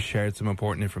shared some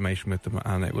important information with them,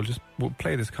 and we'll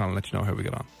play this call and let you know how we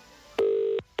get on.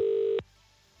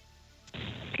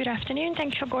 Good afternoon.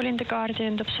 Thanks for calling The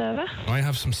Guardian Observer. I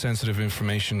have some sensitive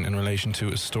information in relation to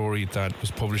a story that was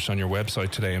published on your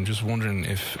website today. I'm just wondering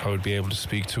if I would be able to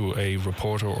speak to a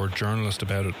reporter or journalist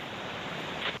about it.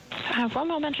 One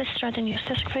moment, let's try the news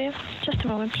desk for you. Just a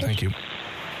moment, please. Thank you.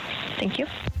 Thank you.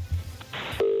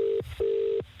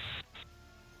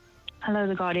 Hello,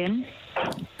 The Guardian.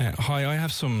 Hi, I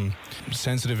have some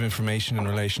sensitive information in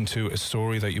relation to a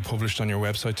story that you published on your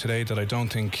website today that I don't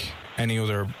think any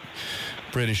other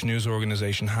British news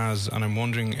organisation has, and I'm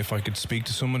wondering if I could speak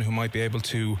to someone who might be able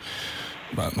to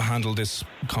handle this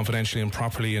confidentially and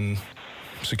properly and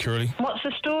securely. What's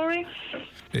the story?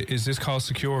 Is this call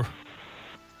secure?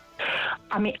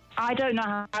 I mean, I don't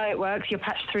know how it works. You're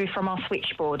patched through from our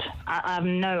switchboard.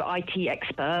 I'm no IT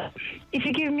expert. If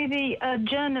you give me the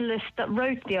journalist that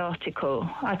wrote the article,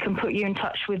 I can put you in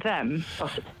touch with them,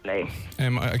 possibly.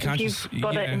 I can't just...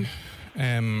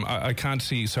 I can't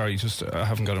see, sorry, I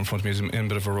haven't got it in front of me. I'm in a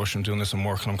bit of a rush. I'm doing this in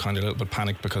work and I'm kind of a little bit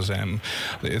panicked because I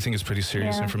think it's pretty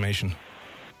serious information.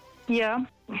 Yeah.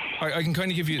 I can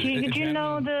kind of give you... Did you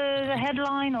know the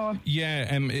headline? Or? Yeah,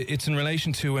 it's in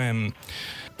relation to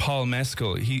Paul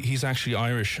Mescal. He's actually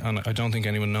Irish, and I don't think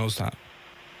anyone knows that.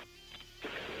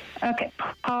 Okay,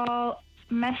 Paul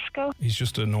Mescal? He's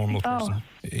just a normal person.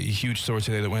 A huge story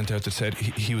today that went out that said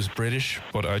he was British,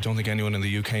 but I don't think anyone in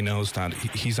the UK knows that.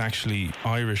 He's actually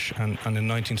Irish, and in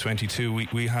 1922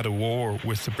 we had a war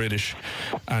with the British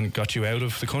and got you out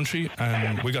of the country,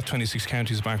 and we got 26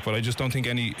 counties back, but I just don't think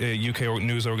any UK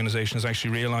news organisation has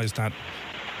actually realised that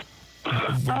we're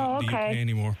not in the UK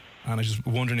anymore. And I was just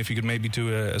wondering if you could maybe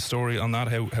do a story on that,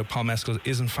 how Paul Mescal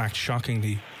is in fact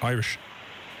shockingly Irish.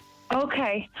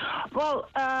 Okay. Well,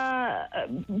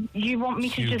 do you want me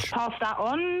to just pass that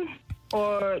on?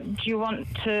 Or do you want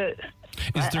to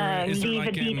leave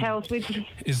the details with...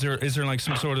 Is there like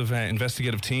some sort of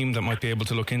investigative team that might be able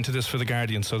to look into this for The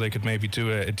Guardian, so they could maybe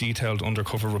do a detailed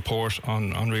undercover report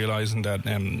on realising that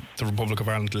the Republic of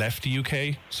Ireland left the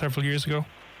UK several years ago?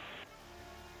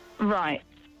 Right.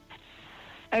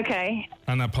 Okay.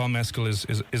 And that Paul Mescal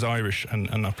is Irish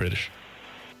and not British.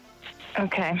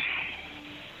 Okay.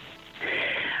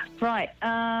 Right.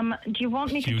 Do you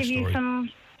want me to give you some...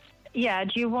 Yeah,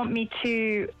 do you want me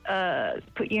to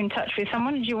put you in touch with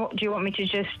someone? Do you want me to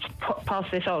just pass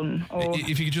this on? Or?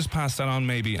 If you could just pass that on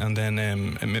maybe, and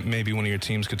then maybe one of your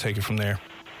teams could take it from there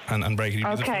and break it. You'd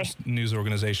be the first news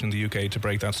organisation in the UK to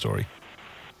break that story.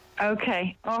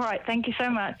 Okay. All right. Thank you so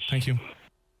much. Thank you.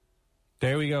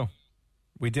 There we go.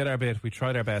 We did our bit. We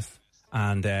tried our best.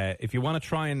 And if you want to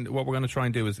try and... What we're going to try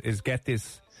and do is get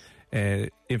this...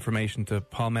 information to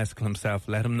Paul Mescal himself,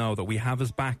 let him know that we have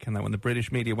his back, and that when the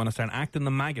British media want to start acting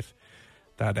the maggot,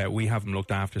 that we have him looked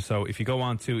after. So if you go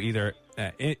on to either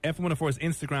FM104's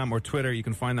Instagram or Twitter, you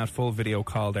can find that full video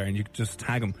call there, and you can just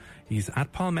tag him. He's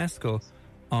at Paul Mescal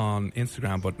on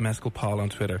Instagram, but Mescal Paul on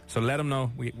Twitter. So let him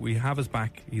know we have his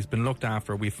back. He's been looked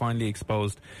after. We finally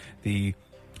exposed the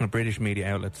British media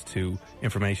outlets to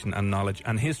information and knowledge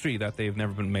and history that they've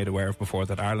never been made aware of before,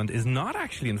 that Ireland is not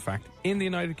actually, in fact, in the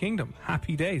United Kingdom.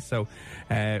 Happy days. So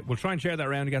we'll try and share that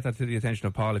around and get that to the attention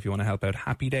of Paul if you want to help out.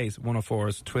 Happy days.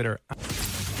 104's Twitter.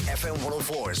 FM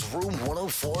 104's Room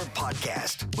 104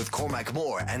 podcast with Cormac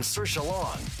Moore and Saoirse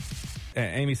Long.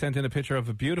 Amy sent in a picture of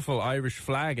a beautiful Irish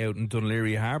flag out in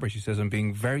Dunleary Harbour. She says, I'm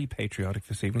being very patriotic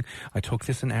this evening. I took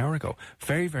this an hour ago.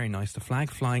 Very, very nice. The flag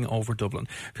flying over Dublin.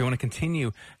 If you want to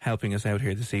continue helping us out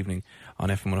here this evening on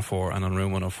FM 104 and on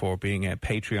Room 104, being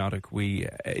patriotic,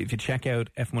 if you check out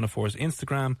FM 104's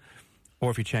Instagram, or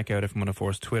if you check out FM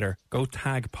 104's Twitter, go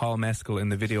tag Paul Mescal in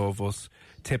the video of us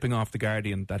tipping off The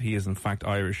Guardian that he is in fact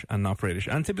Irish and not British,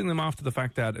 and tipping them off to the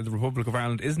fact that the Republic of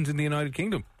Ireland isn't in the United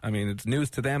Kingdom. I mean, it's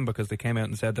news to them because they came out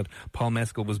and said that Paul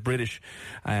Mescal was British,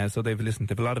 so they've listened.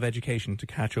 They've a lot of education to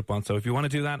catch up on. So if you want to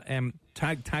do that,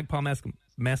 tag Paul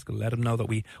Mescal, let him know that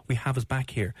we have his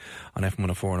back here on FM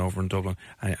 104 and over in Dublin.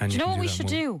 And do you know what we should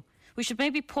do? We should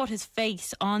maybe put his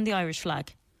face on the Irish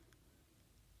flag.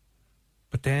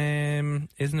 But then,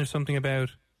 isn't there something about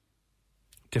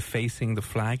defacing the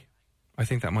flag? I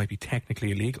think that might be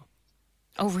technically illegal.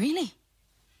 Oh, really?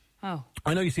 Oh.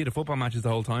 I know you see the football matches the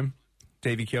whole time.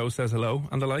 Davy Keogh says hello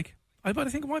and the like. But I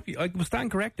think it might be. I will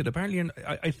stand corrected. Apparently,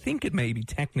 I think it may be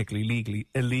technically legally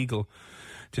illegal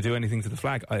to do anything to the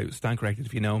flag. I stand corrected.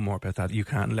 If you know more about that, you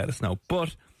can let us know.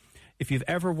 But if you've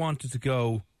ever wanted to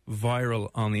go viral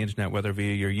on the internet, whether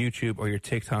via your YouTube or your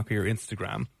TikTok or your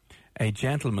Instagram, a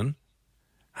gentleman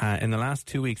in the last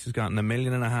 2 weeks has gotten 1.5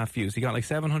 million views. He got like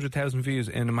 700,000 views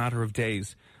in a matter of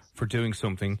days for doing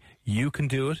something. You can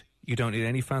do it. You don't need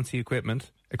any fancy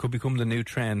equipment. It could become the new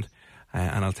trend.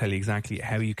 And I'll tell you exactly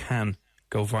how you can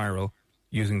go viral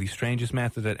using the strangest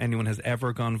method that anyone has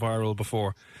ever gone viral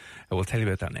before. I will tell you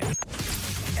about that next.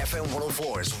 FM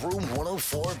 104's Room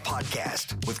 104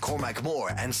 podcast with Cormac Moore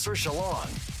and Saoirse Long.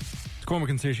 It's Cormac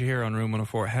and Saoirse here on Room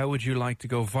 104. How would you like to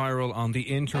go viral on the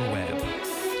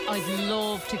interweb? I'd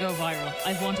love to go viral.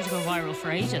 I've wanted to go viral for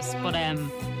ages, but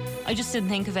I just didn't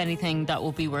think of anything that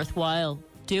would be worthwhile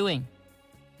doing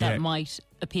that might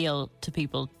appeal to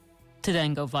people to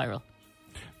then go viral.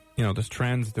 You know, there's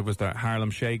trends. There was that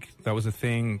Harlem Shake. That was a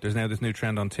thing. There's now this new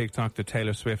trend on TikTok, the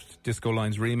Taylor Swift Disco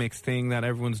Lines remix thing that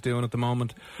everyone's doing at the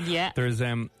moment. Yeah. There's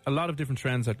a lot of different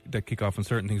trends that kick off, and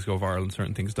certain things go viral and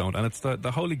certain things don't. And it's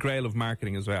the holy grail of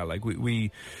marketing as well. Like we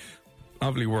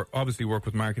obviously work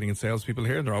with marketing and salespeople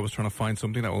here, and they're always trying to find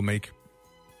something that will make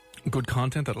good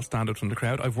content that'll stand out from the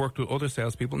crowd. I've worked with other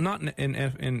salespeople, not in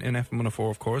FM 104,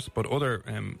 of course, but other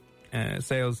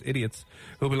sales idiots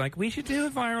who'll be like, we should do a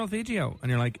viral video. And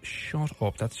you're like, shut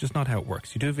up, that's just not how it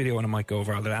works. You do a video and it might go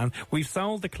viral. And we've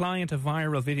sold the client a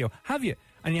viral video. Have you?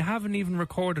 And you haven't even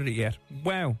recorded it yet.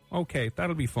 Wow, okay,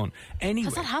 that'll be fun. Anyway.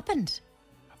 Has that happened?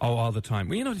 Oh, all the time.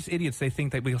 Well, you know, these idiots, they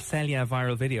think that we'll sell you a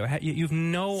viral video. You've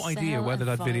no idea whether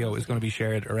that video is going to be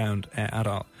shared around at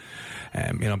all.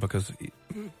 You know, because,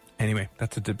 anyway,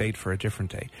 that's a debate for a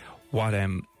different day.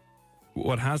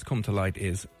 What has come to light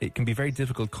is it can be very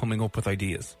difficult coming up with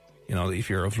ideas. You know, if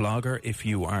you're a vlogger, if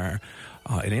you are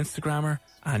an Instagrammer,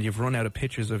 and you've run out of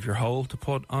pictures of your hole to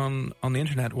put on the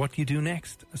internet, what do you do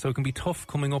next? So it can be tough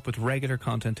coming up with regular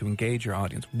content to engage your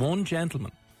audience. One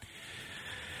gentleman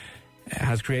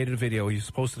has created a video. He's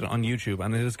posted it on YouTube,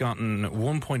 and it has gotten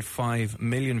 1.5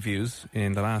 million views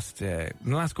in the last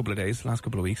couple of days, last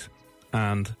couple of weeks.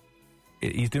 And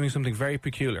he's doing something very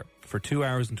peculiar for 2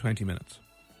 hours and 20 minutes.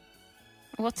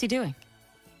 What's he doing?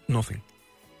 Nothing.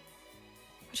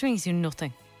 What do you mean he's doing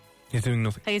nothing? He's doing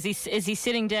nothing. Like, is he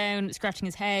sitting down, scratching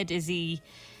his head? Is he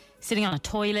sitting on a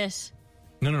toilet?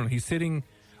 No. He's sitting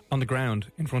on the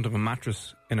ground in front of a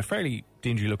mattress in a fairly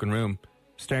dingy-looking room,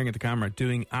 staring at the camera,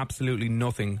 doing absolutely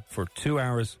nothing for 2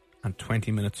 hours and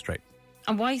 20 minutes straight.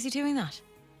 And why is he doing that?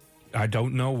 I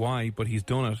don't know why, but he's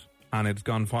done it, and it's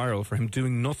gone viral for him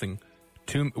doing nothing.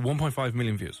 1.5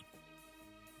 million views.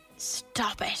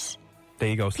 Stop it. There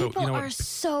you go. People so, you know are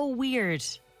so weird.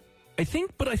 I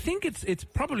think it's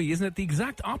probably, isn't it, the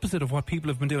exact opposite of what people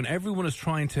have been doing. Everyone is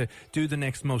trying to do the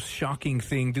next most shocking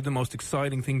thing, do the most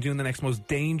exciting thing, doing the next most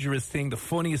dangerous thing, the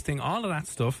funniest thing, all of that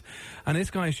stuff. And this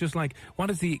guy is just like,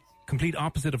 what is the complete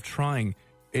opposite of trying?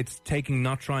 It's taking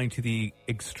not trying to the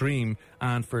extreme.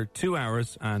 And for 2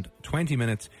 hours and 20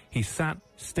 minutes, he sat,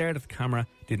 stared at the camera,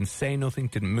 didn't say nothing,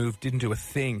 didn't move, didn't do a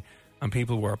thing. And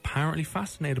people were apparently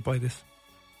fascinated by this.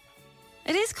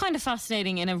 It is kind of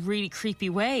fascinating in a really creepy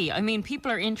way. I mean,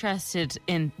 people are interested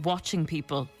in watching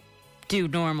people do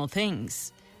normal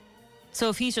things. So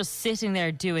if he's just sitting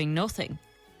there doing nothing,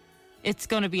 it's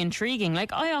going to be intriguing.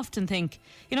 Like, I often think,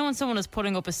 you know, when someone is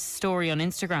putting up a story on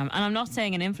Instagram, and I'm not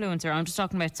saying an influencer, I'm just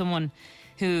talking about someone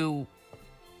who,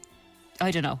 I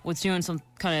don't know, was doing some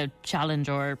kind of challenge,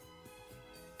 or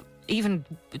even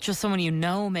just someone you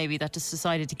know maybe that just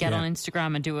decided to get on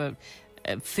Instagram and do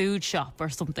a food shop or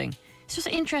something. It's just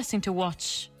interesting to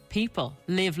watch people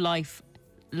live life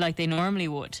like they normally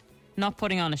would, not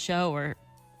putting on a show or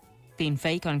being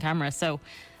fake on camera. So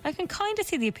I can kind of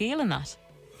see the appeal in that.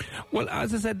 Well,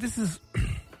 as I said, this is,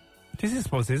 I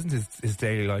suppose, isn't his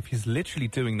daily life. He's literally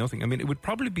doing nothing. I mean, it would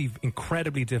probably be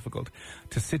incredibly difficult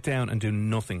to sit down and do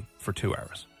nothing for 2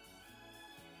 hours.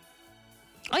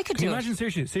 I could do it. Can you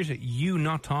imagine, seriously, you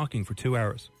not talking for 2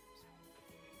 hours?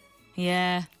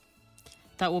 Yeah,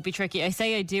 that would be tricky. I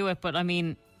say I do it, but I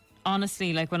mean,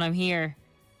 honestly, like when I'm here,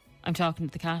 I'm talking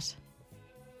to the cat.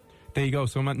 There you go.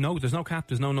 So no, there's no cat,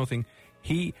 there's no nothing.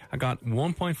 He got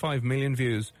 1.5 million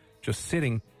views just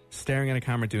sitting, staring at a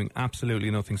camera, doing absolutely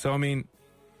nothing. So, I mean,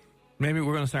 maybe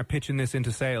we're going to start pitching this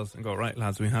into sales and go, right,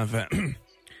 lads, we have a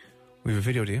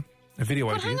video idea. A video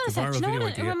but idea. Hang on a sec. Do you know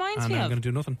what it reminds me of? I'm going to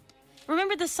do nothing.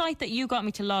 Remember the site that you got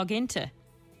me to log into?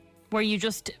 Where you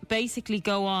just basically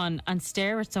go on and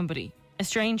stare at somebody, a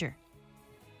stranger.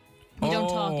 You don't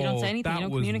talk, you don't say anything, you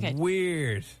don't communicate. That was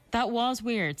weird. That was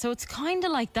weird. So it's kind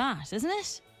of like that, isn't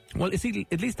it? Well, you see,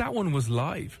 at least that one was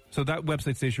live. So that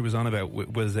website Stacey was on about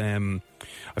was, I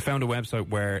found a website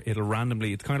where it'll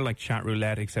randomly, it's kind of like chat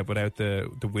roulette except without the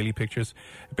willy pictures.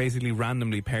 It basically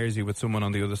randomly pairs you with someone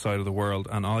on the other side of the world,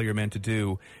 and all you're meant to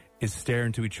do is stare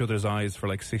into each other's eyes for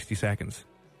like 60 seconds.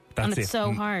 That's and it's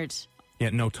so hard.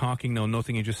 Yeah, no talking, no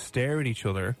nothing. You just stare at each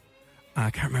other. I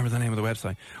can't remember the name of the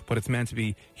website, but it's meant to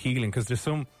be healing because there's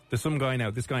some guy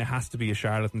now. This guy has to be a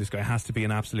charlatan. This guy has to be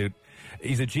an absolute.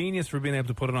 He's a genius for being able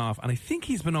to put it off, and I think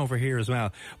he's been over here as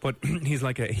well. But he's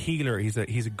like a healer. He's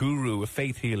a guru, a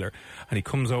faith healer, and he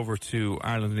comes over to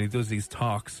Ireland and he does these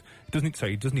talks. He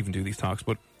doesn't even do these talks,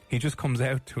 but he just comes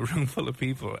out to a room full of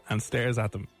people and stares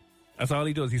at them. That's all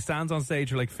he does. He stands on stage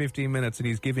for like 15 minutes and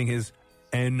he's giving his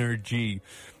energy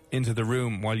into the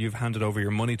room while you've handed over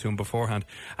your money to him beforehand,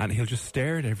 and he'll just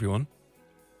stare at everyone,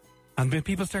 and then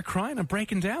people start crying and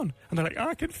breaking down, and they're like,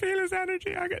 I can feel his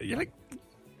energy. You're like,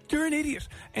 you're an idiot.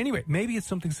 Anyway, maybe it's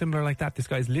something similar like that. This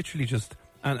guy's literally just,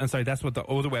 and sorry, that's what the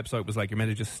other website was like. You're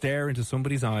meant to just stare into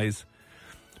somebody's eyes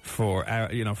for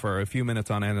a few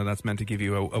minutes on end, and that's meant to give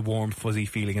you a warm, fuzzy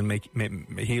feeling and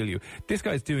heal you. This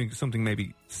guy's doing something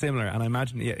maybe similar, and I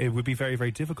imagine it would be very,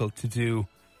 very difficult to do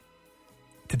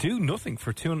nothing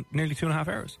for nearly 2.5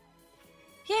 hours.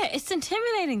 Yeah, it's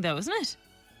intimidating though, isn't it?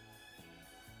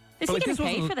 Is he getting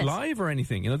paid for this? Live or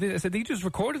anything? You know, they said they just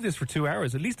recorded this for 2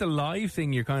 hours. At least a live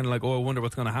thing, you're kind of like, oh, I wonder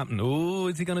what's going to happen. Oh,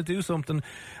 is he going to do something?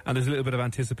 And there's a little bit of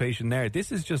anticipation there.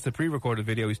 This is just a pre-recorded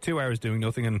video. He's 2 hours doing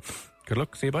nothing, and good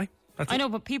luck. See you, bye. I know,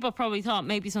 but people probably thought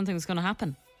maybe something was going to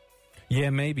happen. Yeah,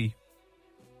 maybe.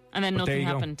 And then nothing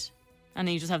happened, and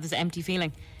then you just have this empty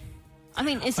feeling. I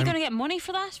mean, is he going to get money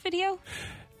for that video?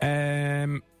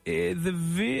 The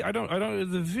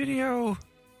video.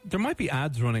 There might be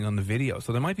ads running on the video,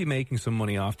 so they might be making some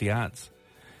money off the ads.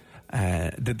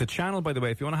 The channel, by the way,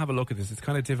 if you want to have a look at this, it's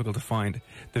kind of difficult to find.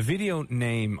 The video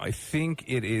name, I think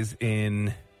it is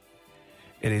either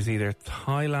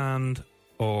Thailand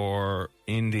or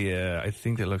India. I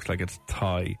think it looks like it's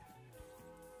Thai.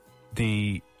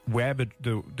 The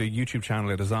YouTube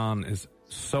channel it is on is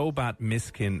Sobat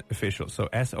Miskin Official. So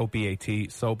SOBAT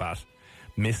Sobat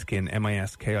Miskin,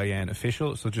 MISKIN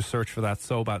Official. So just search for that,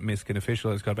 Sobat Miskin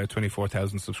Official. It's got about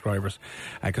 24,000 subscribers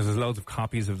because there's loads of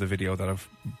copies of the video that have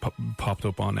popped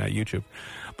up on YouTube.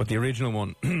 But the original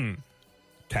one,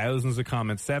 thousands of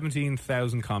comments,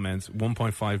 17,000 comments,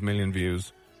 1.5 million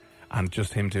views, and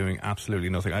just him doing absolutely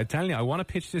nothing. I'm telling you, I want to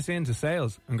pitch this into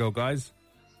sales and go, guys,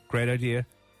 great idea.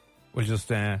 We'll just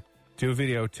do a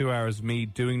video, 2 hours, me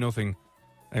doing nothing,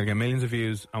 and we'll get millions of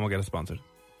views, and we'll get it sponsored.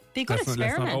 Be a good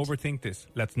experiment. Let's not overthink this.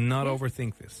 Let's not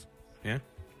overthink this. Yeah?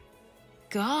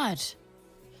 God.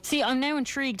 See, I'm now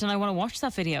intrigued and I want to watch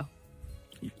that video.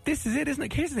 This is it, isn't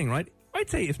it? Here's the thing, right? I'd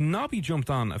say if Nobby jumped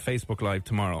on a Facebook Live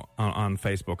tomorrow on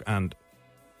Facebook and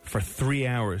for 3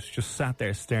 hours just sat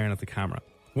there staring at the camera,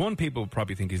 one, people would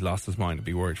probably think he's lost his mind and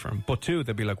be worried for him. But two,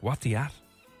 they'd be like, what's he at?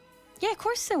 Yeah, of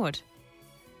course they would.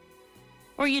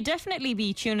 Or you'd definitely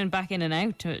be tuning back in and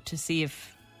out to see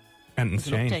if anything's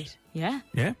changed. Update. Yeah.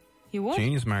 Yeah. You would.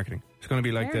 Genius marketing. It's going to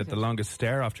be like the longest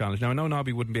stare-off challenge. Now, I know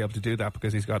Nobby wouldn't be able to do that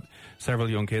because he's got several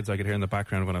young kids I could hear in the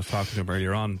background when I was talking to him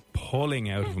earlier on, pulling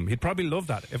out of him. He'd probably love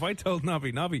that. If I told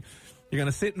Nobby, you're going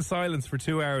to sit in silence for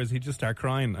 2 hours, he'd just start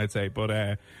crying, I'd say.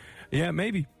 But, yeah,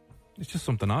 maybe. It's just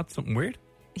something odd, something weird.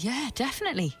 Yeah,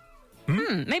 definitely.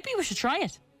 Maybe we should try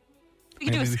it. We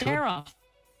could do a stare-off.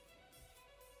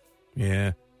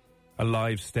 Yeah. A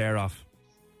live stare-off.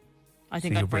 I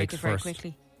think I'd break it very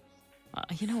quickly.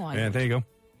 You know why? Yeah, there you go.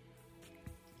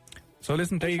 So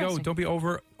listen, there you go. Don't be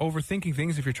overthinking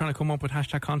things if you're trying to come up with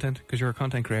hashtag content because you're a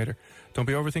content creator. Don't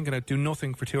be overthinking it. Do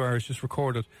nothing for 2 hours. Just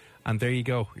record it. And there you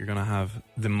go. You're going to have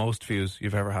the most views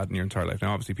you've ever had in your entire life.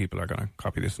 Now, obviously, people are going to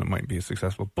copy this and it might be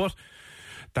successful. But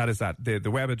that is that. The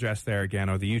web address there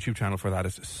again, or the YouTube channel for that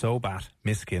is Sobat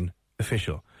Miskin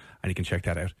Official. And you can check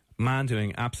that out. Man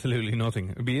doing absolutely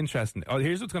nothing. It'll be interesting. Oh,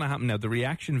 here's what's going to happen now. The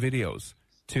reaction videos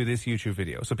to this YouTube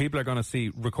video. So people are going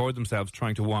to record themselves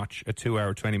trying to watch a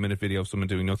 2-hour, 20-minute video of someone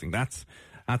doing nothing. That's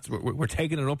we're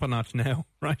taking it up a notch now,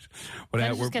 right?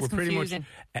 But we're pretty much.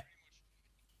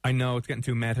 I know, it's getting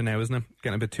too meta now, isn't it?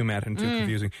 Getting a bit too meta and too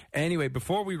confusing. Anyway,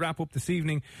 before we wrap up this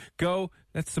evening,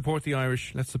 let's support the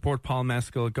Irish. Let's support Paul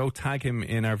Mescal. Go tag him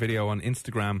in our video on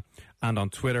Instagram and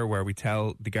on Twitter, where we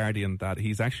tell The Guardian that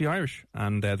he's actually Irish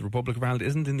and the Republic of Ireland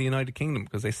isn't in the United Kingdom,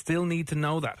 because they still need to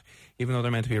know that, even though they're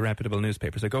meant to be a reputable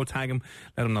newspaper. So go tag him,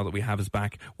 let him know that we have his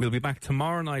back. We'll be back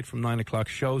tomorrow night from 9 o'clock.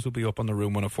 Shows will be up on the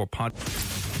Room 104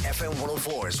 podcast. FM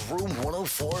 104's Room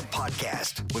 104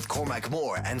 podcast with Cormac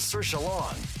Moore and Saoirse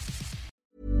Long.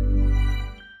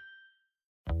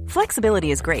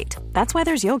 Flexibility is great. That's why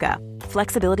there's yoga.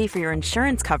 Flexibility for your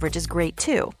insurance coverage is great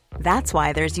too. That's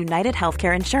why there's United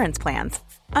Healthcare Insurance Plans.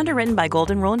 Underwritten by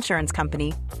Golden Rule Insurance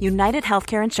Company, United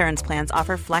Healthcare Insurance Plans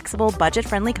offer flexible,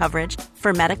 budget-friendly coverage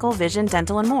for medical, vision,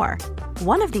 dental, and more.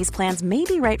 One of these plans may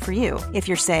be right for you if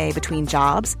you're, say, between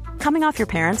jobs, coming off your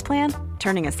parents' plan,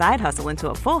 turning a side hustle into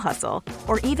a full hustle,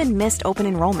 or even missed open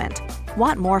enrollment.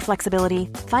 Want more flexibility?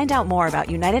 Find out more about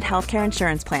United Healthcare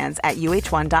Insurance Plans at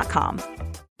uh1.com.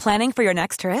 Planning for your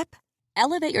next trip?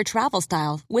 Elevate your travel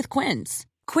style with Quince.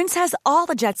 Quince has all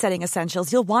the jet-setting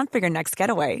essentials you'll want for your next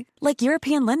getaway, like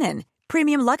European linen,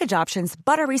 premium luggage options,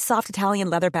 buttery soft Italian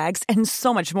leather bags, and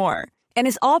so much more. And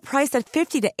is all priced at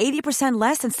 50 to 80%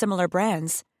 less than similar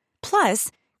brands.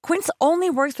 Plus, Quince only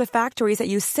works with factories that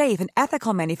use safe and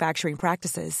ethical manufacturing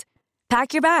practices.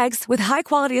 Pack your bags with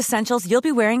high-quality essentials you'll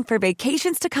be wearing for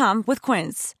vacations to come with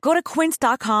Quince. Go to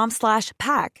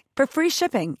quince.com/pack for free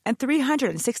shipping and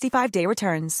 365-day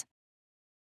returns.